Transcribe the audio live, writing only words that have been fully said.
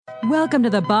Welcome to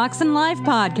the Boxing Life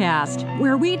Podcast,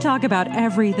 where we talk about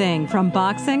everything from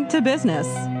boxing to business.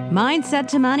 Mindset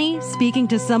to money, speaking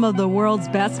to some of the world's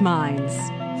best minds.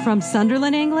 From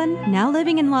Sunderland, England, now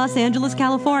living in Los Angeles,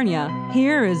 California,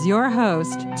 here is your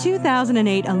host,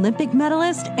 2008 Olympic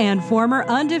medalist and former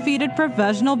undefeated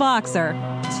professional boxer,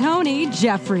 Tony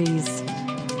Jeffries.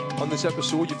 On this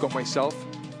episode, you've got myself,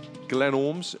 Glenn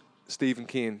Holmes, Stephen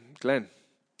Kane. Glenn,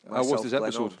 how was this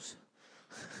episode?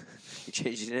 You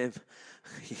changed your name.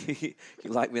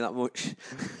 You like me that much?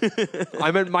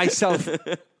 I meant myself,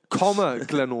 comma,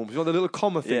 Glenn Holmes. You know the little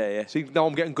comma thing? Yeah. See, now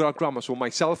I'm getting good at grammar. So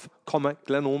myself, comma,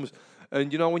 Glenn Holmes.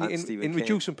 And you know, when you're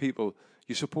introducing people,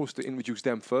 you're supposed to introduce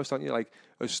them first, aren't you? Like,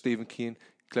 as Stephen Kane,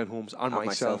 Glenn Holmes, and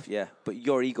myself. Yeah, but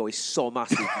your ego is so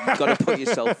massive. You've got to put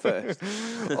yourself first.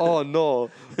 Oh, no.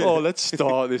 Oh, let's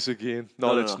start this again.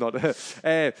 No, let's not.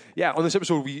 Yeah, on this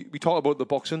episode, we talk about the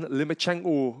boxing.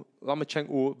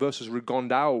 Lomachenko versus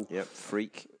Rigondeaux. Yep,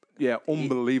 freak. Yeah,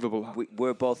 unbelievable.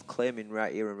 We're both claiming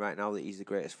right here and right now that he's the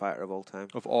greatest fighter of all time.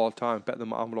 Of all time. Better than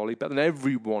Muhammad Ali. Better than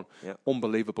everyone. Yep.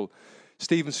 Unbelievable.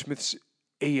 Stephen Smith's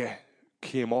ear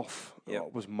came off. Yep. Oh,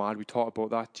 it was mad. We talked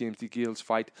about that. James DeGale's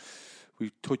fight.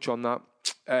 We touch on that.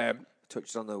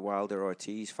 Touched on the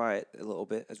Wilder-Ortiz fight a little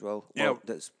bit as well. Yeah.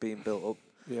 That's being built up.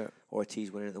 Yeah.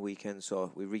 Ortiz winning at the weekend.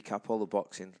 So we recap all the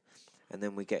boxing. And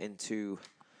then we get into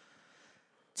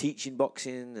teaching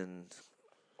boxing and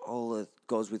all that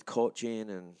goes with coaching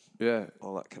and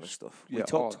all that kind of stuff. We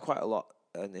talked quite a lot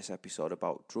in this episode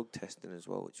about drug testing as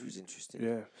well, which was interesting.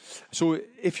 Yeah. So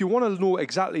if you want to know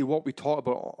exactly what we talk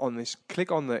about on this,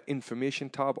 click on the information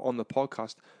tab on the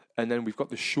podcast, and then we've got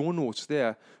the show notes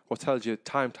there, what tells you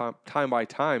time by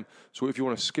time. So if you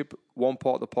want to skip one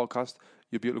part of the podcast,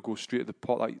 you'll be able to go straight to the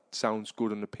part that sounds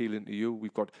good and appealing to you.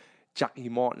 We've got Jackie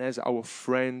Martinez, our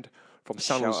friend from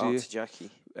San Jose. Shout out to Jackie.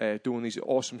 Doing these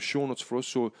awesome show notes for us.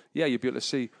 So, yeah, you'll be able to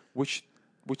see which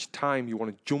time you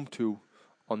want to jump to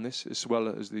on this, as well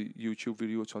as the YouTube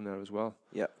video. It's on there as well.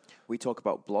 Yeah. We talk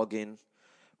about blogging,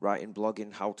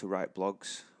 blogging, how to write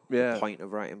blogs, the point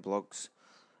of writing blogs,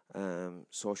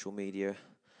 social media,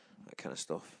 that kind of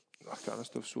stuff.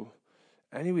 So,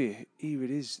 anyway, here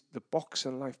it is, the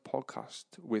Boxing Life podcast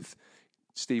with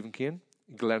Stephen Kane,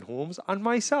 Glenn Holmes, and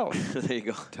myself. There you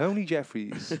go. Tony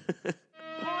Jeffries.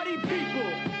 Party people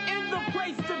in the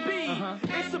place to be.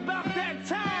 It's about that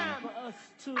time for us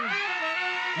to.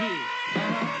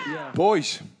 Yeah.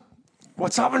 Boys,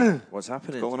 what's happening? What's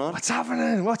happening? Going on? What's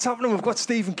happening? We've got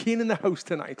Stephen Kane in the house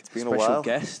tonight. It's been a Special while.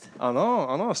 guest. I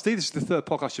know. Steve, this is the third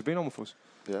podcast you've been on with us.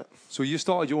 Yeah. So you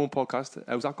started your own podcast.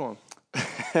 How's that going?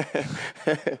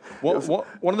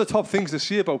 One of the top things to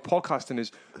say about podcasting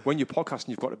is when you're podcasting,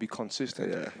 you've got to be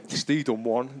consistent. Yeah. Steve done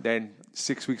one, then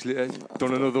 6 weeks later,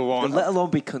 done another one. But let alone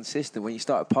be consistent. When you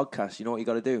start a podcast, you know what you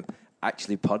got to do?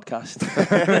 Actually podcast.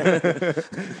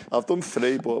 I've done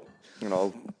 3, but, you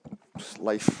know,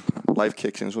 life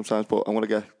kicks in sometimes, but I'm going to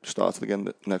get started again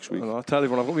next week. I'll tell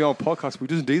everyone, I've got my own podcast, but who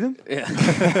doesn't do them? Yeah.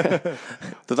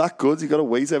 They're that good, you got to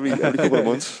wait every couple of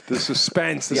months. The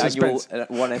suspense. The annual,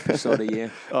 one episode a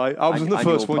year. I was on the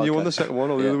first one, you won the podcast. second one,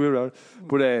 or the other way around.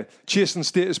 But Chasing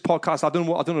Status podcast, I don't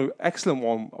know, excellent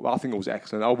one. I think it was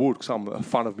excellent. I would, because I'm a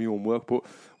fan of my own work. But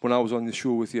when I was on the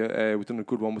show with you, we've done a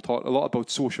good one. We talked a lot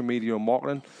about social media and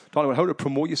marketing, talking about how to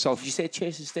promote yourself. Did you say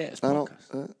Chasing Status No,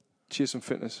 podcast? Chasing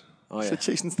Fitness. Oh, yeah.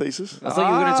 Chasing Status. I thought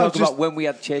you were going to talk about when we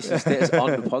had Chasing Status on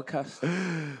the podcast.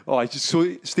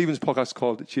 So Stephen's podcast is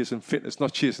called Chasing Fitness,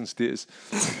 not Chasing Status.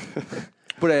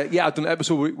 But I've done an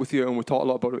episode with you, and we talked a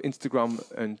lot about Instagram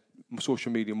and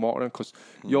social media marketing, because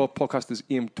your podcast is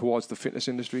aimed towards the fitness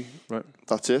industry, right?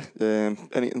 That's it.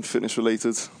 Anything fitness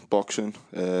related, boxing.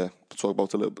 Talk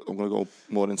about a little bit. I'm going to go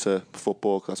more into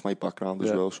football, 'cause that's my background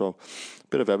as well. So a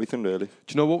bit of everything, really. Do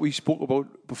you know what we spoke about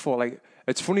before? Like,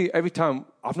 it's funny, every time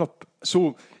I've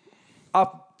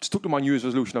stuck to my New Year's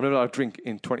resolution. I've never had a drink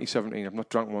in 2017. I've not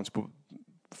drank once, but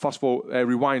fast forward,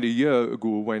 rewind a year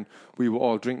ago when we were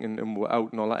all drinking and we were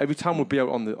out and all that. Every time we'd be out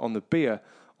on the beer,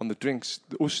 on the drinks,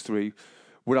 us three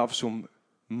would have some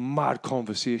mad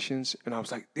conversations, and I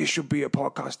was like, this should be a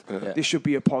podcast. Yeah. This should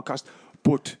be a podcast.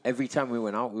 But every time we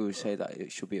went out, we would say that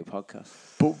it should be a podcast.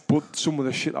 But some of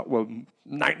the shit,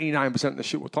 99% of the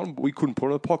shit we're talking, but we couldn't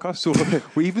put on a podcast. So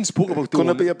we even spoke about doing...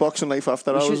 Couldn't it be a Boxing Life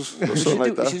after hours or something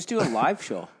like that? We should just do a live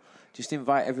show. Just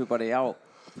invite everybody out,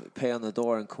 pay on the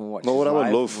door, and come and watch. No, what I would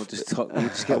live. love. We'll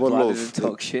just get bladdered and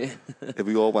talk shit. If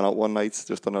we all went out one night,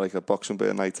 just done like a boxing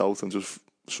beer night out, and just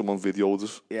someone videoed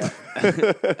us. Yeah.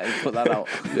 Put that out.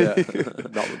 Yeah,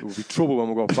 that would be trouble when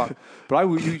we go back. But I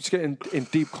would used to get in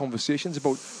deep conversations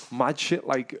about mad shit,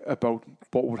 like about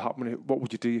what would happen, what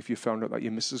would you do if you found out that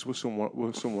your missus was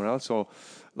someone else, or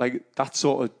like that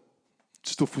sort of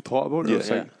stuff we thought about.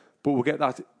 Yeah. But we'll get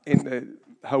that into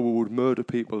how we would murder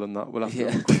people and that. We'll have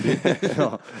to.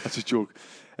 No, that's a joke.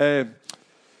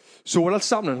 So what else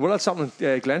is happening?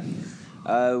 Glenn?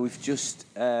 We've just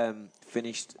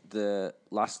finished the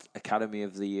last academy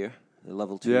of the year, the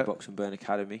level 2 Box and Burn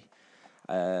Academy.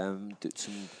 Did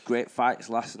some great fights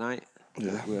last night.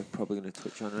 Yeah. We're probably going to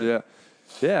touch on it. Yeah.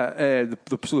 So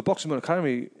the Box and Burn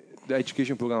Academy, the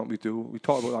education program we do, we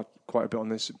talk about that quite a bit on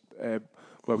this,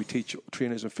 where we teach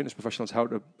trainers and fitness professionals how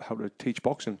to teach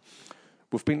boxing.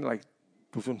 We've done like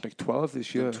 12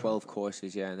 this year. 12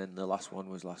 courses, and then the last one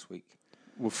was last week.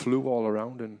 We flew all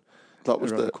around and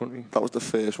around the country. That was the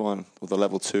first one of the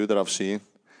level 2 that I've seen.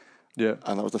 Yeah,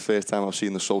 and that was the first time I've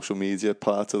seen the social media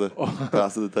part of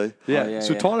the day. Yeah.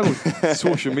 So talking about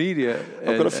social media,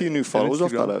 I've got a few new followers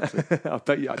off that. Actually. I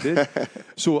bet you I did.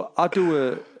 So I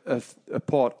do a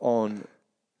part on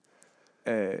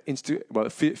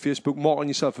Facebook. More on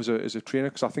yourself as a trainer,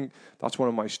 because I think that's one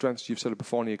of my strengths. You've said it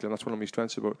before, Nick, and that's one of my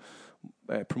strengths about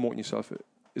promoting yourself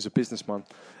as a businessman.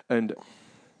 And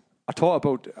I talk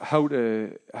about how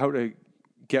to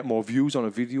get more views on a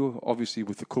video, obviously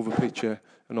with the cover picture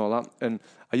and all that. And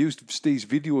I used Steve's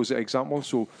video as an example.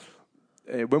 So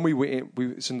when we went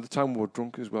in, some of the time we were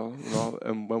drunk as well,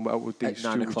 and when we were out with these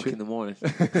at 9 o'clock in the morning.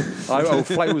 Our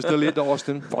flight was delayed to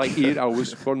Austin for like 8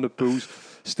 hours from the booze.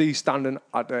 Steve standing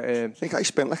at I think I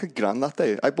spent like $1,000 that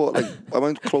day. I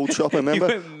went clothes shopping, remember?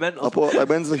 You went mental. I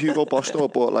went to the Hugo Boss store,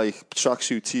 bought like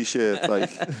tracksuit, t-shirt, like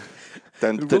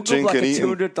then the drink like and eating.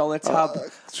 $200 tab.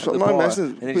 My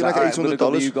message would be like $800.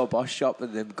 Go to the Hugo Boss shop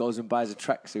and then goes and buys a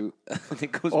tracksuit. And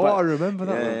it goes back. I remember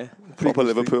that. Yeah. Proper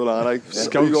Liverpool, aren't I?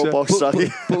 Hugo Boss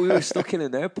saggy. But we were stuck in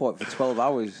an airport for 12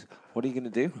 hours. What are you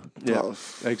going to do? Yeah,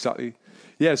 exactly.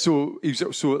 Yeah, so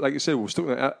like I said, we were stuck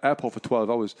in the airport for 12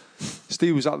 hours.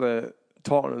 Steve was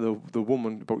talking to the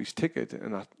woman about his ticket,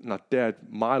 and I dared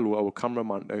Milo, our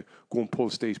cameraman, to go and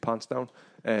pull Steve's pants down.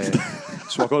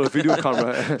 So I got a video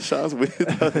camera. Sounds weird.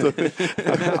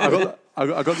 I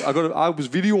was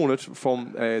videoing it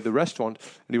from the restaurant,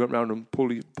 and he went round and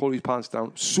pulled his pants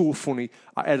down. So funny.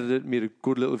 I edited it, made a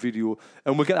good little video,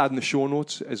 and we'll get that in the show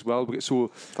notes as well.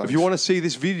 So Thanks. if you want to see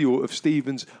this video of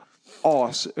Stephen's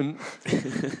arse, and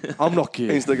I'm not gay.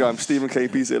 Instagram, Stephen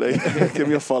KPCA. Give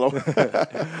me a follow.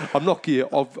 I'm not gay.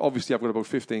 Obviously, I've got about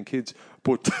 15 kids,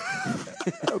 but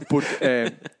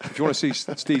if you want to see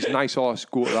Steve's nice arse,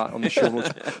 go to that on the show notes.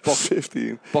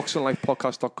 15.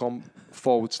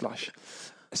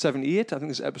 BoxingLifePodcast.com/78. I think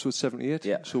this is episode 78.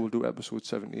 Yeah. So we'll do episode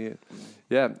 78.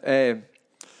 Yeah.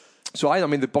 So I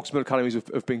mean, the Boxing Academies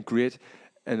have been great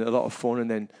and a lot of fun.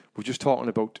 And then we're just talking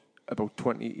about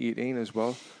 2018 as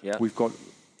well. Yeah. We've got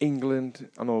England.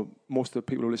 I know most of the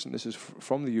people who listen to this is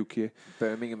from the UK.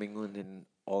 Birmingham, England in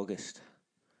August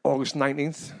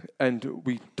 19th, and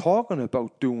we talking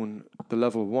about doing the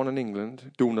level 1 in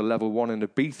England, doing the level 1 in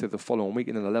Ibiza the following week,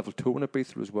 and then the level 2 in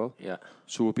Ibiza as well. Yeah.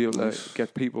 So we'll be able to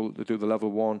get people to do the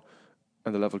level 1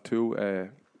 and the level 2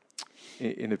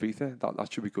 in Ibiza.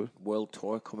 That should be good. World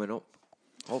tour coming up,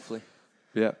 hopefully.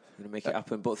 Yeah. Going to make it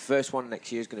happen. But the first one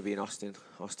next year is going to be in Austin,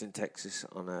 Texas,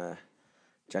 on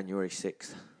January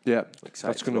 6th. Yeah,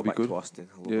 That's going to be good. To Austin.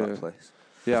 I love that place.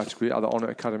 Yeah, it's great at the Honor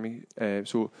Academy.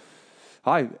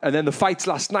 Hi, and then the fights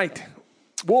last night.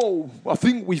 Whoa, I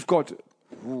think we've got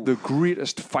the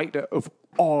greatest fighter of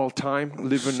all time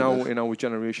living now in our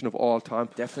generation of all time.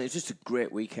 Definitely, it's just a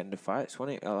great weekend of fights,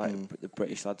 wasn't it? I like the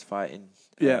British lads fighting.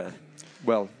 Yeah,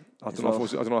 well, I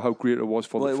don't know how great it was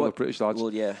for the British lads.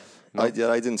 Well, yeah. No. I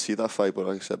didn't see that fight, but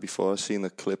like I said before, I've seen the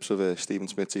clips of Stephen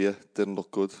Smith's ear. Didn't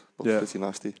look good. Looked pretty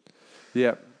nasty.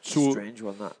 Yeah. So strange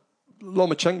one, that.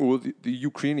 Lomachenko, the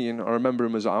Ukrainian, I remember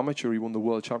him as an amateur. He won the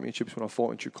World Championships when I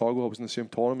fought in Chicago. I was in the same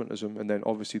tournament as him. And then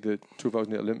obviously the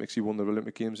 2008 Olympics, he won the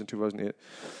Olympic Games in 2008,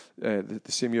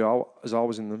 the same year as I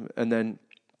was in them. And then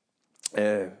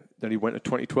he went to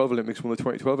 2012 Olympics, won the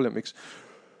 2012 Olympics.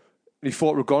 And he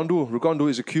fought Rigondo. Rigondo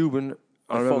is a Cuban.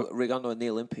 I fought Rigondo in the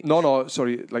Olympics. No,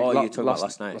 sorry. You talked about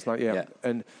last night. Last night, yeah.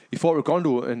 And he fought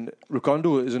Rigondo, and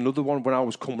Rigondo is another one. When I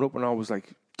was coming up, when I was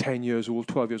like 10 years old,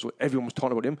 12 years old, everyone was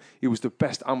talking about him. He was the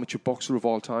best amateur boxer of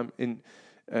all time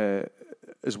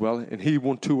as well, and he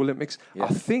won 2 Olympics. Yeah. I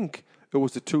think it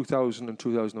was the 2000 and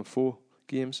 2004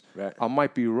 games. Right. I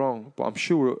might be wrong, but I'm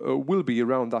sure it will be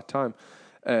around that time.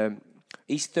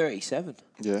 He's 37.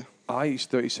 Yeah. He's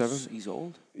 37. He's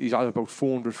old. He's had about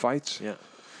 400 fights. Yeah.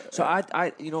 So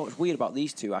I, you know, what's weird about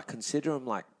these two? I consider them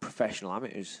like professional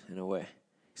amateurs in a way.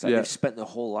 It's like they've spent their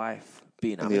whole life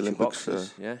being amateur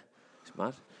boxers. Yeah, it's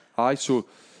mad. So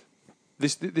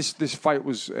this fight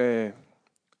was.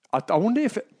 I wonder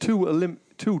if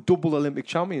two double Olympic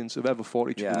champions have ever fought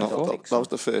each other. That was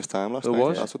the first time last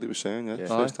night. That's what they were saying. Yeah,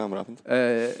 first time it happened.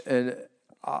 And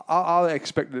I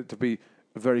expected it to be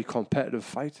a very competitive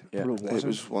fight. Yeah. But it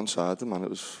was one-sided, man. It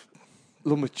was.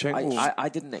 Lomachenko. I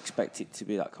didn't expect it to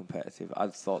be that competitive. I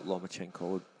thought Lomachenko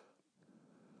would.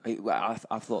 I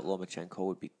thought Lomachenko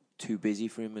would be too busy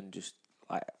for him and just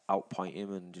like outpoint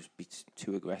him and just be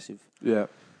too aggressive. Yeah.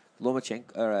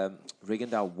 Lomachenko,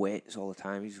 Rigondeaux waits all the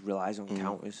time. He relies on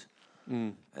counters,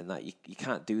 and that you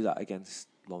can't do that against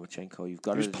Lomachenko. You've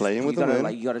got to playing with him.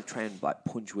 You got to try and like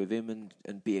punch with him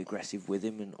and be aggressive with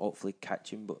him and hopefully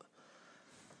catch him. But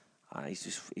he's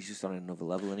just on another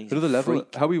level. And he's another level.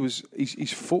 Freak. How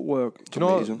his footwork. Do you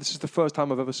know? This is the first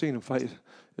time I've ever seen him fight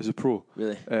as a pro.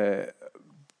 Really.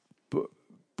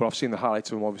 But I've seen the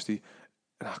highlights of him obviously,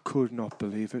 and I could not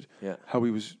believe it. Yeah. How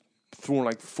he was throwing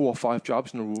like 4 or 5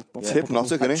 jabs in a row. It's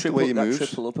hypnotic, isn't it? The way he moves.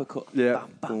 Triple uppercut. Yeah.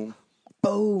 Bam, bam,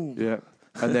 boom. Yeah.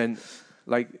 And then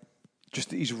like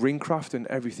just his ring craft and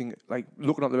everything. Like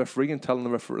looking at the referee and telling the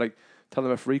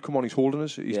referee, come on, he's holding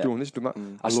us. He's doing this, doing that.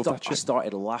 I love that shit. I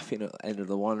started laughing at the end of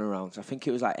the one rounds. I think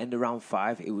it was like end of round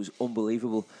 5. It was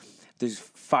unbelievable. There's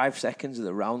 5 seconds of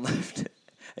the round left.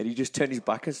 And he just turned his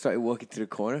back and started walking to the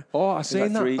corner. Oh, I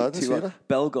seen that. 3, I didn't see that.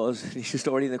 Bell goes, and he's just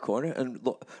already in the corner. And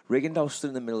look, Rigondeaux stood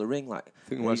in the middle of the ring, like,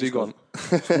 thinking, where's he gone?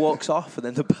 Just walks off, and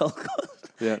then the bell goes.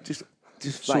 Yeah. Just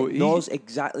so like, knows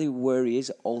exactly where he is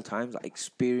at all times. Like,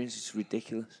 experience is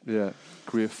ridiculous. Yeah,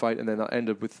 great fight. And then that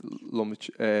ended with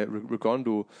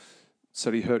Rigondeaux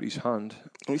said he hurt his hand.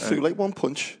 And he threw like one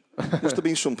punch. Must have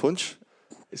been some punch.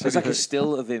 There's like a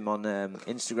still of him on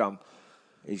Instagram.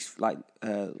 He's like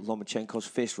Lomachenko's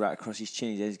fist right across his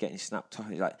chin. He's getting snapped off.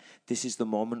 He's like, this is the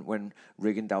moment when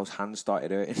Rigondeaux's hand started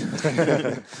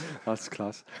hurting. That's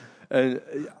class. And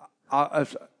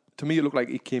to me, it looked like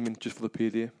he came in just for the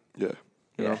payday. Yeah.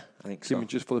 You know? I think so. Came in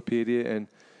just for the payday. And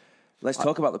let's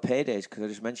talk about the paydays, because I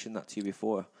just mentioned that to you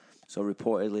before. So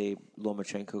reportedly,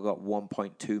 Lomachenko got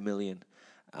 1.2 million,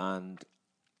 and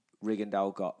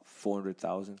Rigondeaux got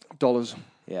 $400,000.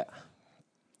 Yeah.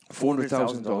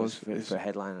 $400,000 for a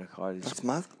headliner card. That's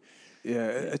mad. Yeah,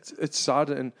 it's sad.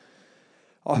 And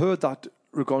I heard that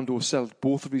Rigondeaux sold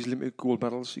both of his Olympic gold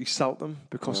medals. He sold them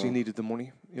because he needed the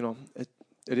money. You know,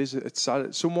 it's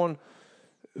sad. Someone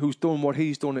who's done what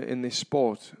he's done in this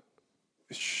sport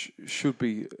should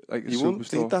be like a you superstar. wouldn't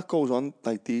think that goes on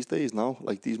like these days now,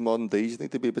 like these modern days. You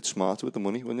think they'd be a bit smarter with the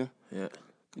money, wouldn't you?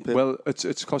 Yeah. Well, it's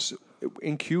because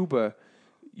in Cuba,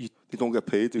 you don't get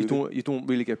paid, you don't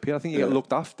really get paid. I think you get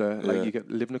looked after, like you get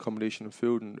living accommodation and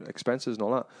food and expenses and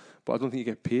all that. But I don't think you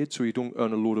get paid, so you don't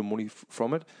earn a load of money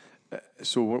from it.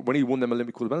 So when he won them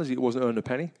Olympic gold medals, he wasn't earning a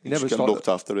penny. He never got looked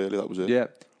after, really. That was it. Yeah,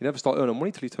 he never started earning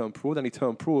money till he turned pro. Then he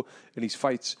turned pro in his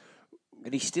fights.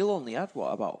 And he still only had,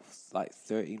 about like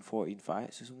 13, 14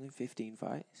 fights or something, 15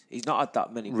 fights? He's not had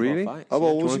that many pro fights. How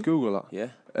old was he? he? Google that. Yeah.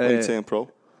 When he turned pro?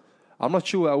 I'm not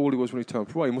sure how old he was when he turned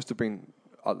pro. He must have been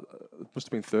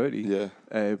 30.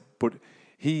 Yeah. But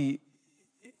he's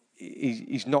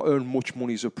not earned much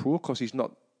money as a pro because he's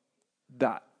not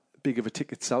that big of a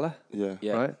ticket seller. Yeah.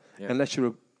 Right? Yeah. Unless you're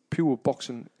a pure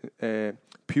boxing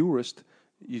purist,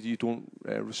 you don't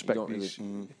respect these.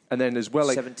 Really, and then as well,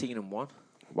 like 17-1.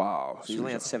 Wow. So he's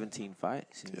only had 17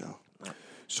 fights.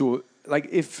 So like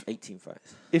 18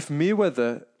 fights. If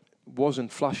Mayweather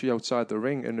wasn't flashy outside the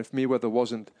ring, and if Mayweather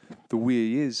wasn't the way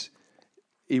he is,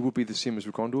 he would be the same as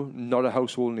Rigondeaux. Not a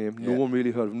household name. No one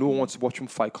really heard of him. No one wants to watch him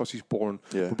fight because he's boring.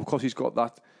 Yeah. But because he's got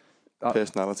that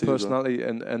personality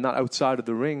and that outside of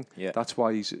the ring, that's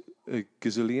why he's a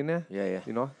gazillionaire. Yeah.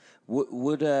 You know?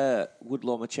 Would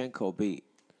Lomachenko beat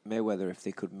Mayweather if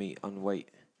they could meet on weight?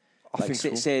 I think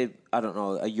so. Say, I don't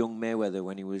know, a young Mayweather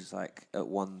when he was like at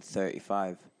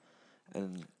 135,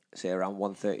 and say around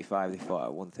 135, they fought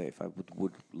at 135.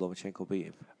 Would Lomachenko beat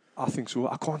him? I think so.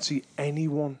 I can't see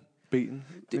anyone beating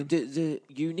him. The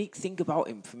unique thing about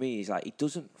him for me is like he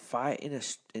doesn't fight in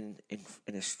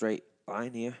a straight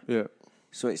line here. Yeah.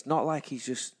 So it's not like he's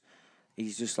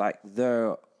just like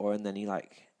there and then he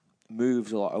like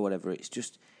moves a lot or whatever. It's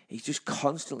just he's just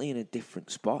constantly in a different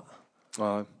spot.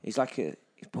 He's like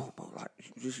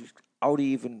how do you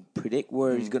even predict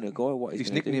where he's going to go or what he's his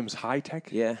going to do? His nickname's High Tech.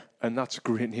 Yeah. And that's a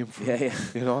great name for him. Yeah.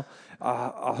 You know,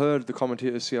 I heard the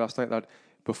commentators say last night that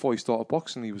before he started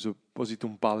boxing, he was he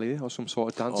done ballet or some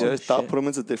sort of dance? Yeah, that put him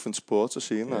into different sports. I've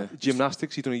seen that.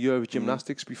 Gymnastics. He'd done a year of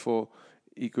gymnastics before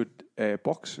he could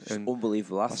box. And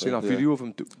unbelievable athlete. I've seen that video of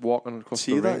him walking across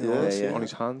the ring on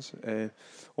his hands.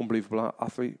 Unbelievable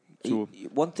athlete. So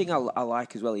one thing I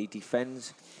like as well, he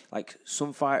defends. Like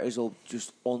some fighters will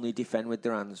just only defend with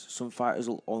their hands. Some fighters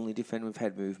will only defend with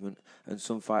head movement, and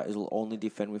some fighters will only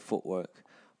defend with footwork.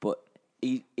 But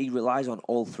he relies on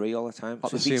all three all the time.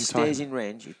 At so the if he same time. stays in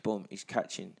range, he's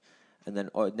catching, and then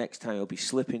next time he'll be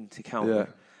slipping to counter. Yeah.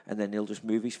 And then he'll just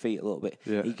move his feet a little bit.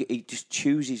 Yeah. He just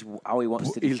chooses how he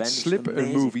wants to defend. He'll slip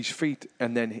and move his feet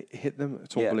and then hit them.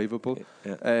 It's unbelievable.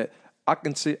 Yeah.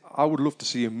 I would love to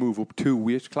see him move up 2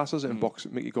 weight classes and box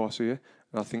Mickey Garcia.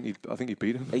 And I think he'd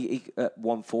beat him. He at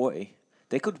 140.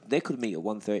 They could meet at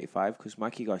 135 because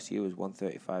Mikey Garcia was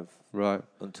 135 right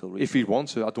until recently. If he'd want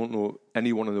to, I don't know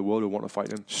anyone in the world who would want to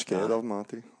fight him. Scared of him,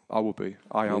 aren't he? I would be.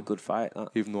 I am. A good fight, that.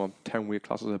 Even though I'm 10 weight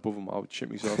classes above him, I would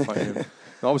shit myself fighting him.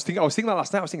 No, I was thinking that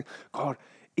last night. I was thinking, God,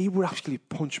 he would actually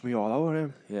punch me all over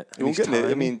him. Yeah. You won't get near.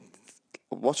 I mean,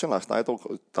 watching last night,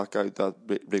 that guy, that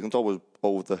Rigondeaux was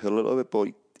over the hill a little bit, but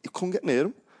he couldn't get near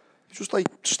him. He's just like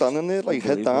standing there, like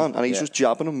head down, and he's just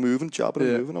jabbing and moving.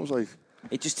 I was like,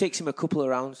 it just takes him a couple of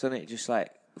rounds, doesn't it? Just like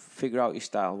figure out your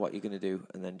style, what you're going to do,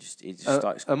 and then he just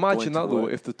starts. Imagine that though,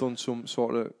 work. if they'd done some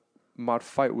sort of mad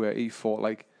fight where he fought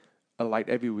like a light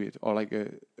heavyweight or like a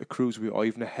cruiserweight or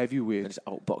even a heavyweight. And just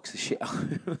outbox the shit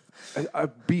out.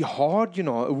 It'd be hard, you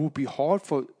know. It would be hard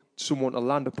for someone to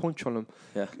land a punch on him.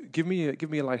 Yeah. Give me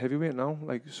a light heavyweight now,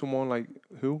 like someone like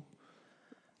who?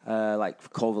 Like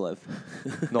Kovalev.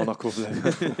 No, not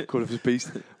Kovalev. Kovalev's a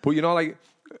beast. But you know, like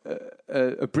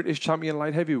a British champion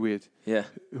light heavyweight. Yeah.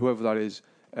 Whoever that is.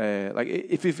 Like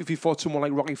if he fought someone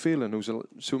like Rocky Phelan, who's a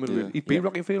super middleweight, he'd beat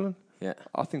Rocky Phelan. Yeah,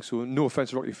 I think so. No offense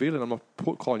to Rocky Phelan, I'm not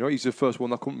calling you out. He's the first one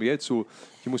that come to my head, so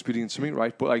he must be doing something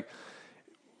right. But like,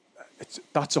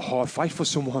 that's a hard fight for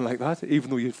someone like that, even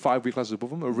though you're 5 weight classes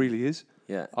above him. It really is.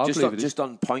 Yeah, I just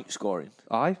on point scoring.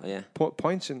 Aye, yeah,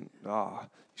 points and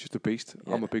he's just a beast.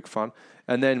 Yeah. I'm a big fan.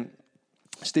 And then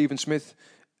Stephen Smith,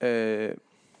 a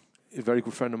very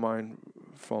good friend of mine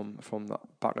from that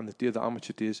back in the day, the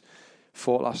amateur days,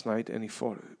 fought last night, and he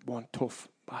fought one tough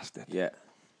bastard. Yeah.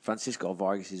 Francisco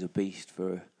Vargas is a beast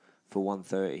for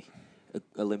 130.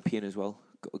 Olympian as well.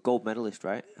 A gold medalist,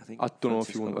 right? I think. I don't know if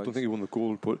he won. I don't think he won the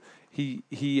gold, but he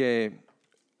a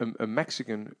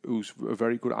Mexican who's a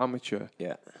very good amateur.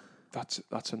 Yeah. That's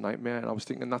a nightmare. And I was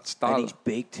thinking that style. And he's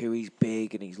big too. He's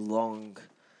big and he's long.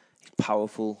 He's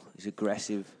powerful. He's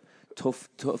aggressive. Tough.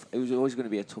 It was always going to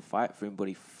be a tough fight for him, but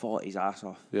he fought his ass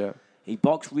off. Yeah. He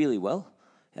boxed really well.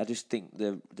 I just think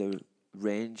the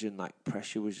range and like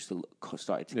pressure was just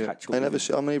started to catch up. I never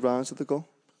see how many rounds did they go.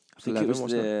 I think 11, it was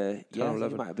wasn't it? I think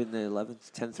it might have been the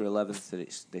 11th, 10th or 11th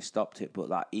that they stopped it. But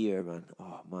that ear, man,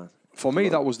 oh man. For me,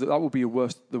 that would be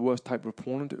the worst type of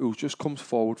opponent who just comes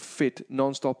forward fit,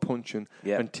 non-stop punching,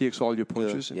 and takes all your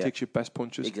punches and takes your best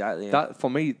punches. Exactly. Yeah. That for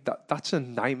me, that's a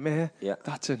nightmare. Yeah.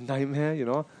 That's a nightmare. You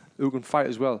know, who can fight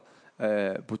as well.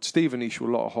 But Stephen, he showed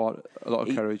a lot of heart, a lot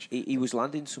of courage. He was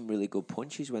landing some really good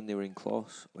punches when they were in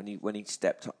close. When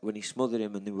he smothered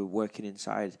him and they were working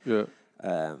inside.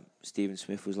 Yeah. Stephen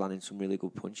Smith was landing some really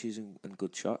good punches and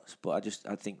good shots. But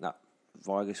I think that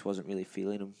Vargas wasn't really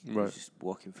feeling him. He was just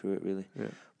walking through it really. Yeah.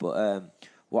 But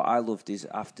what I loved is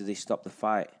after they stopped the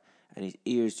fight and his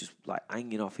ears just like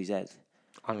hanging off his head.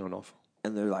 Hanging off.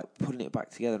 And they're like putting it back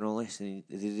together and all this. And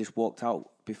they just walked out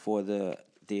before they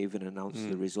even announced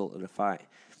the result of the fight.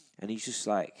 And he's just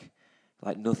like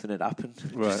nothing had happened.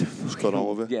 Right. Just got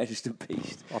on with it. Yeah, just a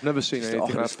beast. I've never seen anything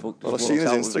like that. Well, I've seen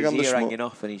his Instagram His this ear morning. hanging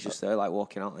off and he's just there like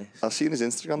walking out this. I've seen his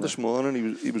Instagram this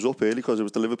morning. He was up early because it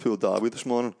was the Liverpool derby this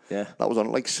morning. Yeah. That was on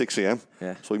at like 6 a.m.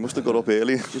 Yeah. So he must have got up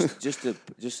early. just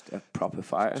a proper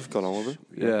fighter. Just got on with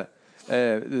it. Yeah.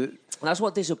 And that's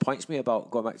what disappoints me about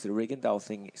going back to the Rigondeaux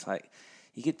thing. It's like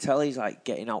you could tell he's like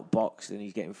getting outboxed and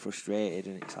he's getting frustrated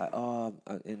and it's like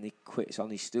and he quits on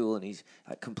his stool and he's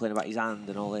like complaining about his hand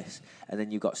and all this, and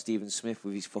then you've got Stephen Smith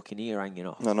with his fucking ear hanging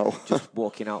off. I know. Just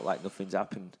walking out like nothing's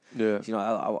happened. Yeah. You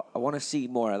know, I want to see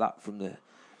more of that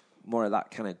more of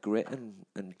that kind of grit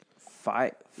and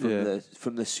fight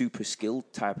from the super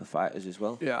skilled type of fighters as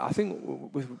well. Yeah, I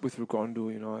think with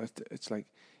Rigondeaux, you know, it's like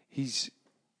he's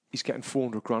getting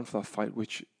 400 grand for that fight,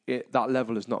 which that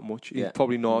level is not much. He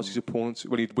probably knows his opponents.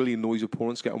 Well, he knows his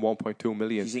opponent's getting 1.2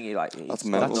 million. You think like that's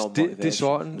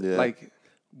disheartening. Yeah. Like,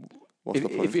 what's the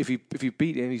point? if he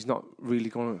beat him, he's not really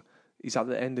gonna. He's at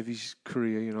the end of his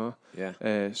career, you know.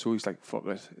 Yeah. So he's like, fuck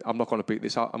it. I'm not gonna beat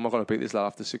this. I'm not gonna beat this lad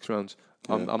after 6 rounds.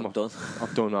 I'm done.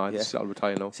 I'm done now. I'll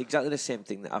retire now. It's exactly the same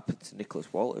thing that happened to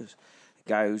Nicholas Walters. A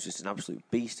guy who's just an absolute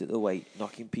beast at the weight,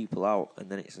 knocking people out, and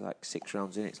then it's like 6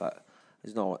 rounds in. It's like,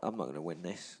 I'm not going to win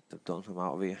this. They've done. I'm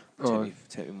out of here.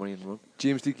 Take me money and run.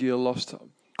 James DeGale lost,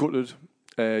 gutted.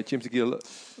 James DeGale,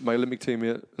 my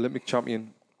Olympic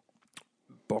champion,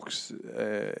 boxed,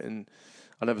 and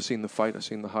I never seen the fight. I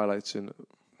seen the highlights, and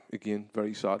again,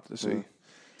 very sad to see.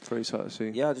 Very sad to see.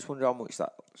 Yeah, I just wonder how much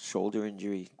that shoulder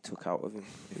injury took out of him.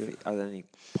 If it had any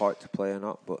part to play or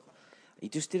not, but he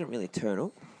just didn't really turn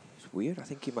up. It's weird. I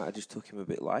think he might have just took him a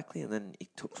bit lightly, and then he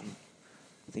took some,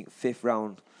 I think 5th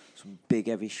round, some big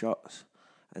heavy shots,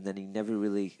 and then he never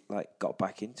really got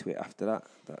back into it after that.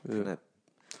 That kind of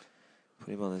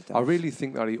put him on his down. I really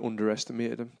think that he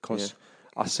underestimated him, because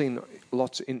I seen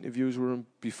lots of interviews with him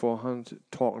beforehand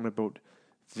talking about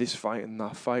this fight and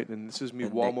that fight, and this is me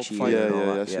warm-up fight.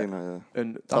 I seen that.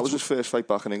 And that was his first fight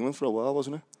back in England for a while,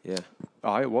 wasn't it?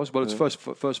 Yeah. It was. Well, it's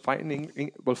first fight in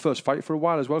England. Well, first fight for a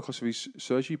while as well because of his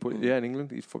surgery. But in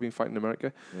England, he's been fighting in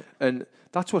America, and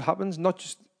that's what happens.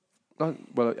 Not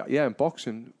in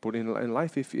boxing, but in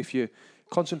life. If you're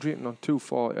concentrating on too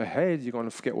far ahead, you're going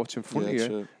to forget what's in front of you,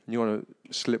 and you're going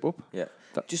to slip up. Yeah.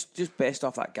 Just based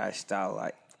off that guy's style,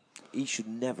 he should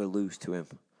never lose to him.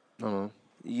 No.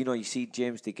 You know, you see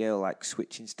James DeGale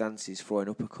switching stances, throwing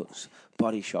uppercuts,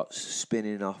 body shots,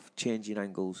 spinning off, changing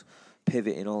angles,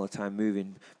 pivoting all the time,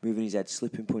 moving his head,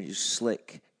 slipping punches,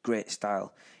 slick, great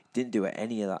style. Didn't do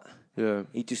any of that. Yeah.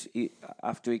 He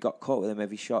after he got caught with them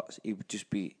heavy shots, he would just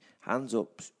be hands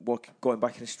up, going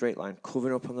back in a straight line,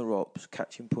 covering up on the ropes,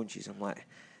 catching punches. I'm like,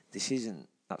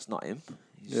 that's not him.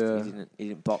 He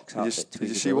didn't box out. Did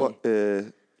you see what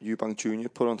Eubank Jr.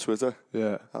 put on Twitter?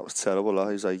 Yeah. That was terrible.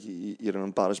 He's like, you're an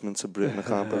embarrassment to Britain. I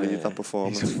can't believe that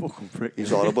performance. He's a fucking prick.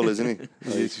 He's horrible, isn't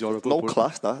he? He's horrible. No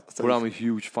class, that. But I'm a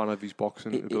huge fan of his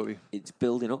boxing ability. It's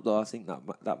building up, though. I think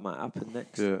that might happen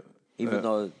next. Yeah. Even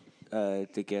though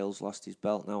DeGale's lost his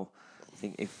belt now, I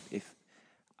think if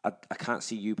I can't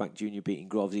see Eubank Jr. beating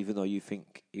Groves, even though you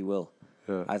think he will.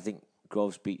 Yeah. I think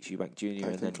Groves beats Eubank Jr.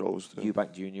 and then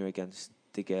Eubank Jr. against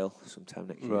DeGale sometime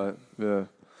next year. Right. Yeah.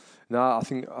 No, I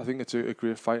think it's a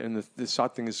great fight, and the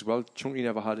sad thing is as well, Chunky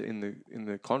never had it in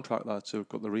the contract that so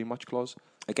got the rematch clause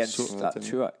against that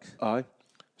Truex. Aye,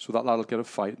 so that'll get a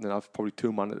fight, and then I've probably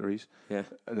 2 mandatories. Yeah,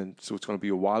 and then so it's going to be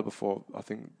a while before I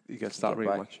think he gets that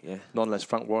rematch. Yeah, not unless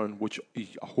Frank Warren, which I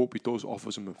hope he does,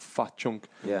 offers him a fat chunk.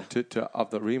 Yeah. to have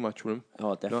that rematch with him.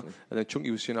 Oh, definitely. You know? And then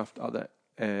Chunky was saying after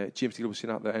James DeGale was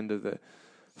saying at the end of the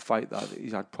fight that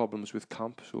he's had problems with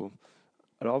camp, so.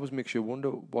 It always makes you wonder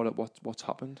what's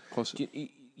happened. Cause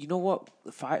you know what?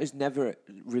 The fighters never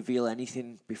reveal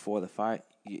anything before the fight.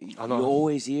 You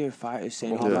always hear fighters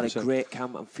saying, I've had a great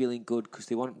camp, I'm feeling good, because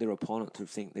they want their opponent to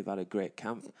think they've had a great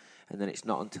camp. And then it's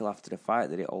not until after the fight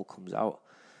that it all comes out.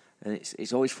 And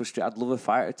it's always frustrating. I'd love a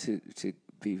fighter to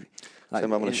be... I'm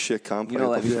having a shit camp.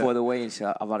 Before the weigh-in, say,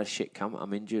 I've had a shit camp,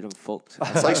 I'm injured, I'm fucked.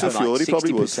 Tyson Fury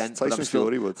probably would. Tyson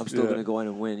Fury would. I'm still going to go in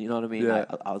and win, you know what I mean? Yeah.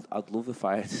 I'd love a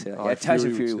fighter to say that.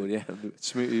 Tyson Fury would, yeah.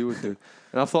 Smoothie, you would do.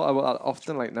 And I've thought about that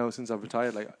often, now since I've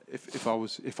retired, if I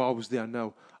was there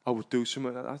now, I would do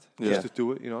something like that, just to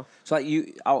do it, you know. So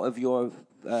you, out of your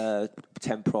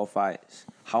 10 pro fights,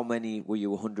 how many were you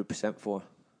 100% for?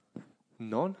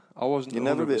 None. I wasn't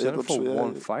 100% for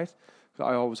one fight.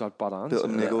 I always had bad hands. Little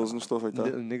niggles and stuff like that.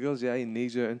 Little niggles, your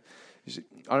knees hurting.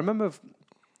 I remember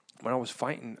when I was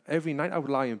fighting, every night I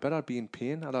would lie in bed, I'd be in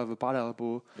pain. I'd have a bad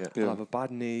elbow, I'd have a bad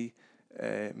knee,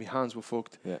 my hands were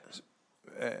fucked. Yeah.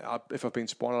 If I've been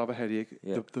spun, I'd have a headache.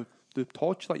 Yeah. The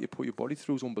torture that you put your body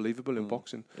through is unbelievable in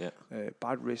boxing. Yeah.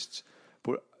 Bad wrists.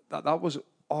 But that was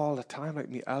all the time.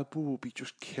 My elbow would be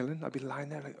just killing. I'd be lying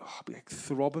there I'd be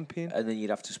throbbing pain. And then you'd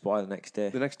have to spar the next day.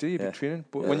 The next day you'd be training.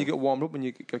 But when you get warmed up, when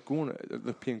you get going,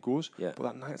 the pain goes. Yeah. But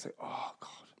that night it's oh God.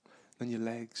 Then your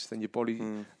legs, then your body.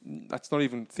 That's not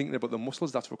even thinking about the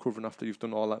muscles that's recovering after you've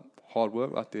done all that hard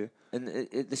work that day. And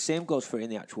the same goes for in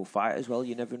the actual fight as well.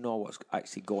 You never know what's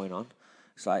actually going on.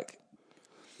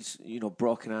 It's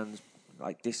broken hands,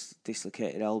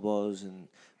 dislocated elbows, and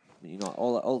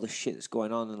all the shit that's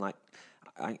going on, and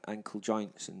ankle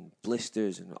joints and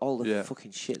blisters and all the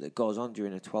fucking shit that goes on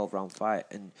during a 12-round fight,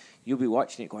 and you'll be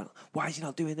watching it going, why is he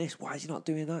not doing this? Why is he not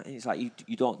doing that? And it's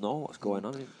you don't know what's going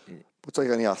on. It's like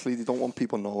any athlete, you don't want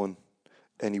people knowing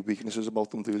any weaknesses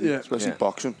about them, do they? Yeah. Especially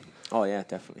boxing. Oh yeah,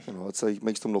 definitely. It's it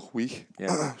makes them look weak.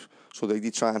 Yeah. So they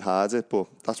try and hide it, but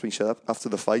that's when you said after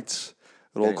the fights,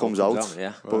 it all comes out.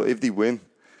 Yeah. But if they win,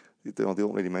 they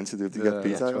don't really mention it. If they get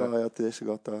beat, I had this, I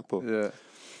got that. But yeah.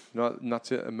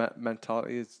 That's it.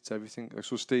 Mentality, it's everything.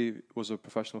 So Steve was a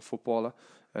professional footballer,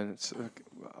 and it's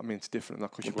different.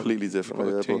 Completely different.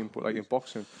 You've got a team, but in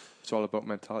boxing, it's all about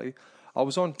mentality. I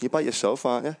was on. You're by yourself,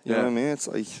 aren't you? You know what I mean?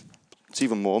 It's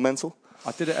even more mental.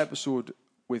 I did an episode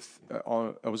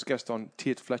I was a guest on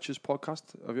Tate Fletcher's podcast.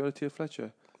 Have you heard of Tate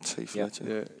Fletcher? Tate Fletcher.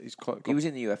 Yeah, he was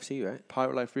in the UFC, right?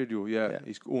 Pirate Life Radio. Yeah.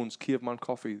 He owns Caveman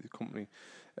Coffee, the company.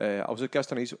 I was a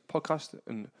guest on his podcast,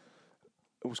 and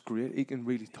it was great. He can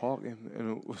really talk,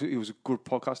 and it was a good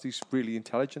podcast. He's really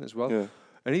intelligent as well. Yeah.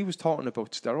 And he was talking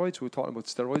about steroids. We were talking about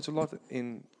steroids a lot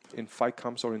in fight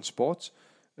camps or in sports.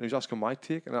 And he was asking my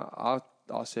take, and I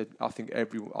said I think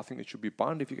it should be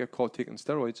banned. If you get caught taking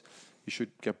steroids, you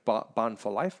should get banned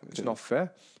for life. It's not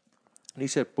fair. And he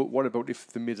said, but what about if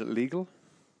they made it legal?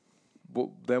 But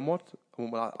then what?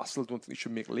 Well, I still don't think it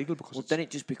should make it legal because then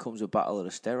it just becomes a battle of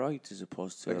the steroids as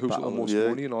opposed to like who's got the most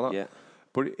money and all that. Yeah.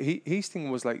 But his thing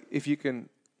was like, if you can,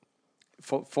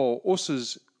 for us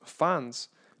as fans,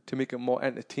 to make it more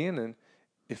entertaining,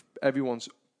 if everyone's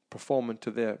performing to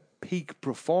their peak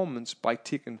performance by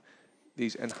taking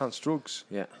these enhanced drugs,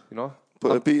 you know.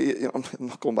 But it'd be, I'm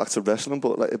not going back to wrestling,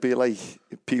 but like it'd be like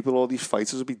people, all these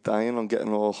fighters would be dying on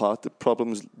getting all heart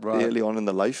problems early on in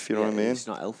their life. You know what I mean? It's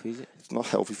not healthy, is it? It's not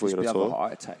healthy for you at all.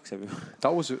 Heart attacks everywhere.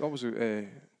 That was a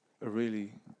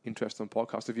really interesting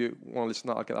podcast. If you want to listen to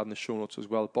that, I'll get that in the show notes as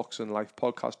well.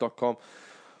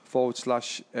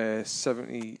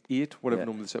 boxinglifepodcast.com/78, whatever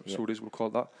number this episode is, we'll call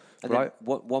it that. And right.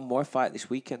 One more fight this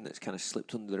weekend that's kind of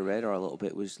slipped under the radar a little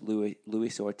bit was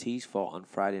Luis Ortiz fought on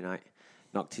Friday night.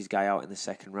 Knocked his guy out in the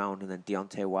second round, and then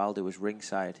Deontay Wilder was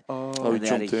ringside. And he they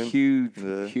had a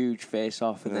huge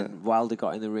face-off, and then Wilder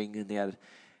got in the ring, and they had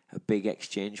a big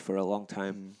exchange for a long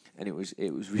time, and it was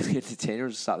really entertaining. I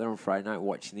was sat there on Friday night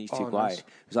watching these two guys. It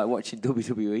was like watching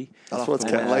WWE. That's what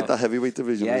it's getting like, that heavyweight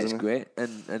division, yeah, isn't it's it? great.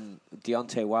 And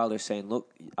Deontay Wilder saying,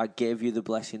 look, I gave you the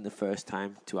blessing the first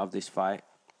time to have this fight,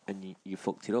 and you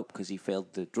fucked it up because he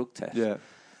failed the drug test. Yeah.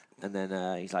 And then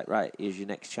he's like, right, here's your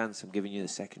next chance. I'm giving you the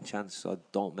second chance, so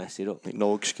don't mess it up.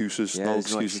 No excuses. No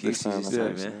excuses this time.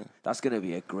 That's going to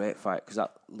be a great fight because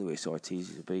that Luis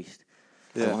Ortiz is a beast.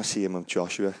 Yeah. I want to see him and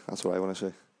Joshua. That's what I want to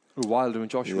see. Wilder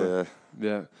and Joshua.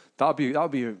 Yeah. That'll be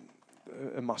a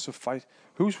massive fight.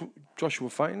 Who's Joshua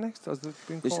fighting next? Has it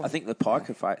been called? I think the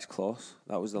Parker fight's close.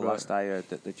 That was the last I heard,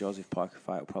 that the Joseph Parker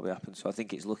fight will probably happen. So I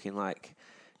think it's looking like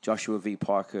Joshua v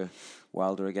Parker,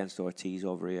 Wilder against Ortiz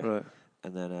over here. Right.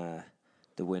 And then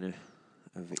the winner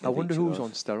of I wonder who's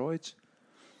on steroids.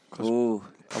 Do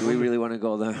we really want to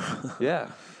go there? yeah.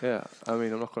 I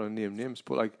mean, I'm not going to name names,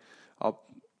 but like,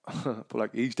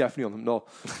 he's definitely on them. No,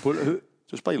 but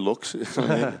just by looks.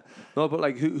 No, but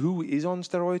like, who is on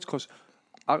steroids? Because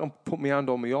I can put my hand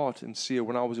on my heart and say,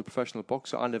 when I was a professional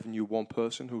boxer, I never knew one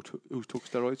person who took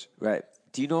steroids. Right.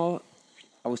 Do you know?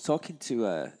 I was talking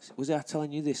to. Was I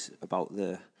telling you this about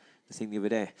the thing the other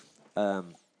day?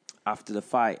 After the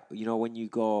fight, you know, when you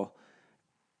go,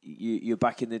 you're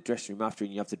back in the dressing room after,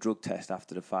 and you have the drug test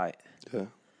after the fight. Yeah.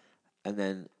 And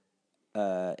then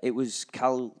it was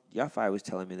Cal Yafai was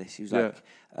telling me this. He was like,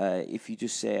 if you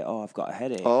just say, "Oh, I've got a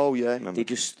headache," they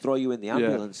just throw you in the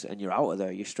ambulance and you're out of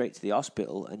there. You're straight to the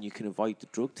hospital, and you can avoid the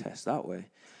drug test that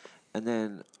way. And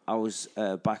then I was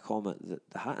back home at the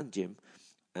Hatton gym,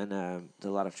 and the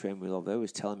lad I've trained with over there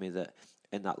was telling me that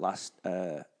in that last.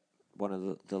 One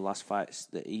of the last fights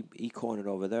that he cornered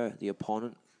over there, the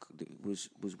opponent was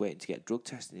waiting to get drug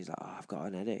tested. He's like, I've got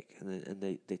an headache, and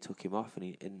they took him off,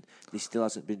 and he still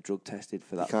hasn't been drug tested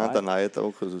for that. You can't deny it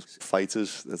though, because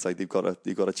fighters, it's like you've got to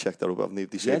check that up, haven't they?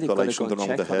 They say they've got like something wrong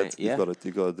with the head. You've got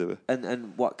to do it.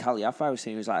 And what Cal Yafai was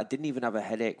saying was like, I didn't even have a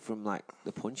headache from like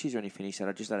the punches or anything. He said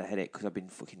I just had a headache because I've been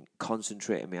fucking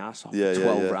concentrating my ass off for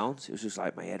 12 rounds. It was just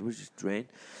like my head was just drained.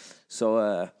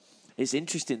 So. It's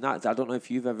interesting that I don't know if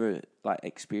you've ever like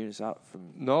experienced that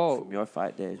from your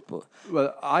fight days, but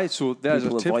there's a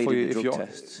tip for you if you're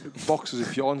boxers,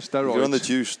 if you're on steroids, if you're on the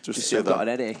juice, just say you've got an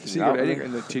headache. You got an headache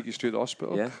and they take you straight to the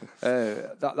hospital. Yeah,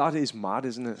 that is mad,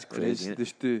 isn't it? It's crazy.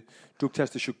 The drug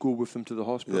testers should go with them to the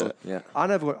hospital. Yeah. I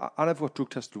never got drug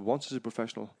tested once as a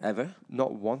professional. Ever?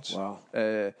 Not once. Wow.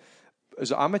 As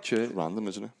an amateur, it's random,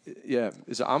 isn't it? Yeah,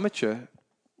 as an amateur.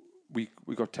 We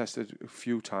got tested a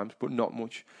few times, but not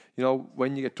much. You know,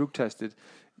 when you get drug tested,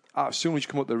 as soon as you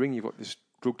come out the ring, you've got this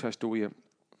drug test over you.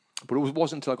 But it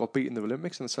wasn't until I got beat in the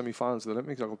Olympics, in the semi-finals of the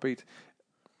Olympics, I got beat.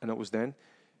 And it was then.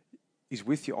 He's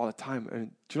with you all the time.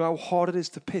 And do you know how hard it is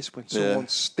to piss when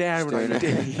someone's staring at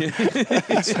you?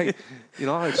 It's like, you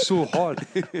know, it's so hard.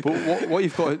 But what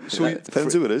you've got... So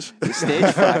depends who it is.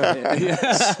 Stage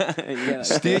fight.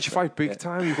 Stage fight, big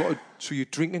time. So you're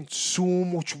drinking so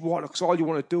much water, because all you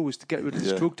want to do is to get rid of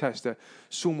this drug tester.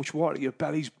 So much water, your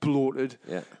belly's bloated.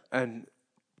 Yeah. And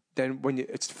then when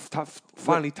it's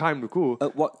finally time to go...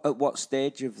 At what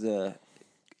stage of the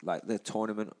like the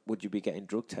tournament, would you be getting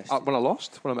drug tested? When I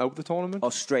lost, when I'm out of the tournament.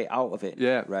 Or straight out of it?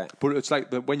 Yeah. Right. But it's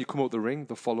like when you come out the ring,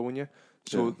 they're following you.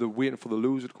 So they're waiting for the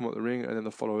loser to come out the ring, and then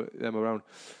they follow them around.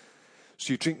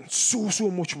 So you're drinking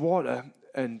so much water,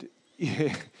 and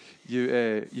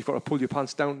you've got to pull your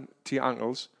pants down to your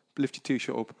ankles, lift your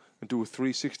t-shirt up, and do a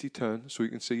 360 turn so you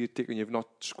can see your dick and you've not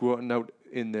squirting out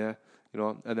in there, you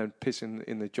know, and then pissing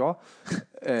in the jar,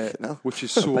 which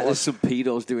is so. There's some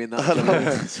pedos doing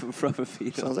that. Some proper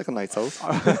pedos. Sounds like a night out.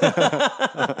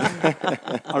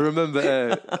 I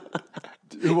remember.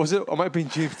 Who was it? I might have been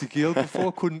James DeGale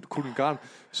before. Couldn't go on.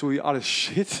 So he had a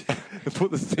shit and put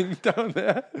the thing down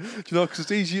there. Do you know? Because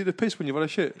it's easier to piss when you've had a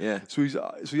shit. Yeah. So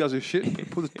he has a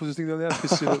shit. Put his thing down there.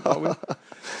 Piss it that way.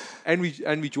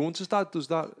 Henry Jones' dad does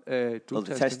that. Drug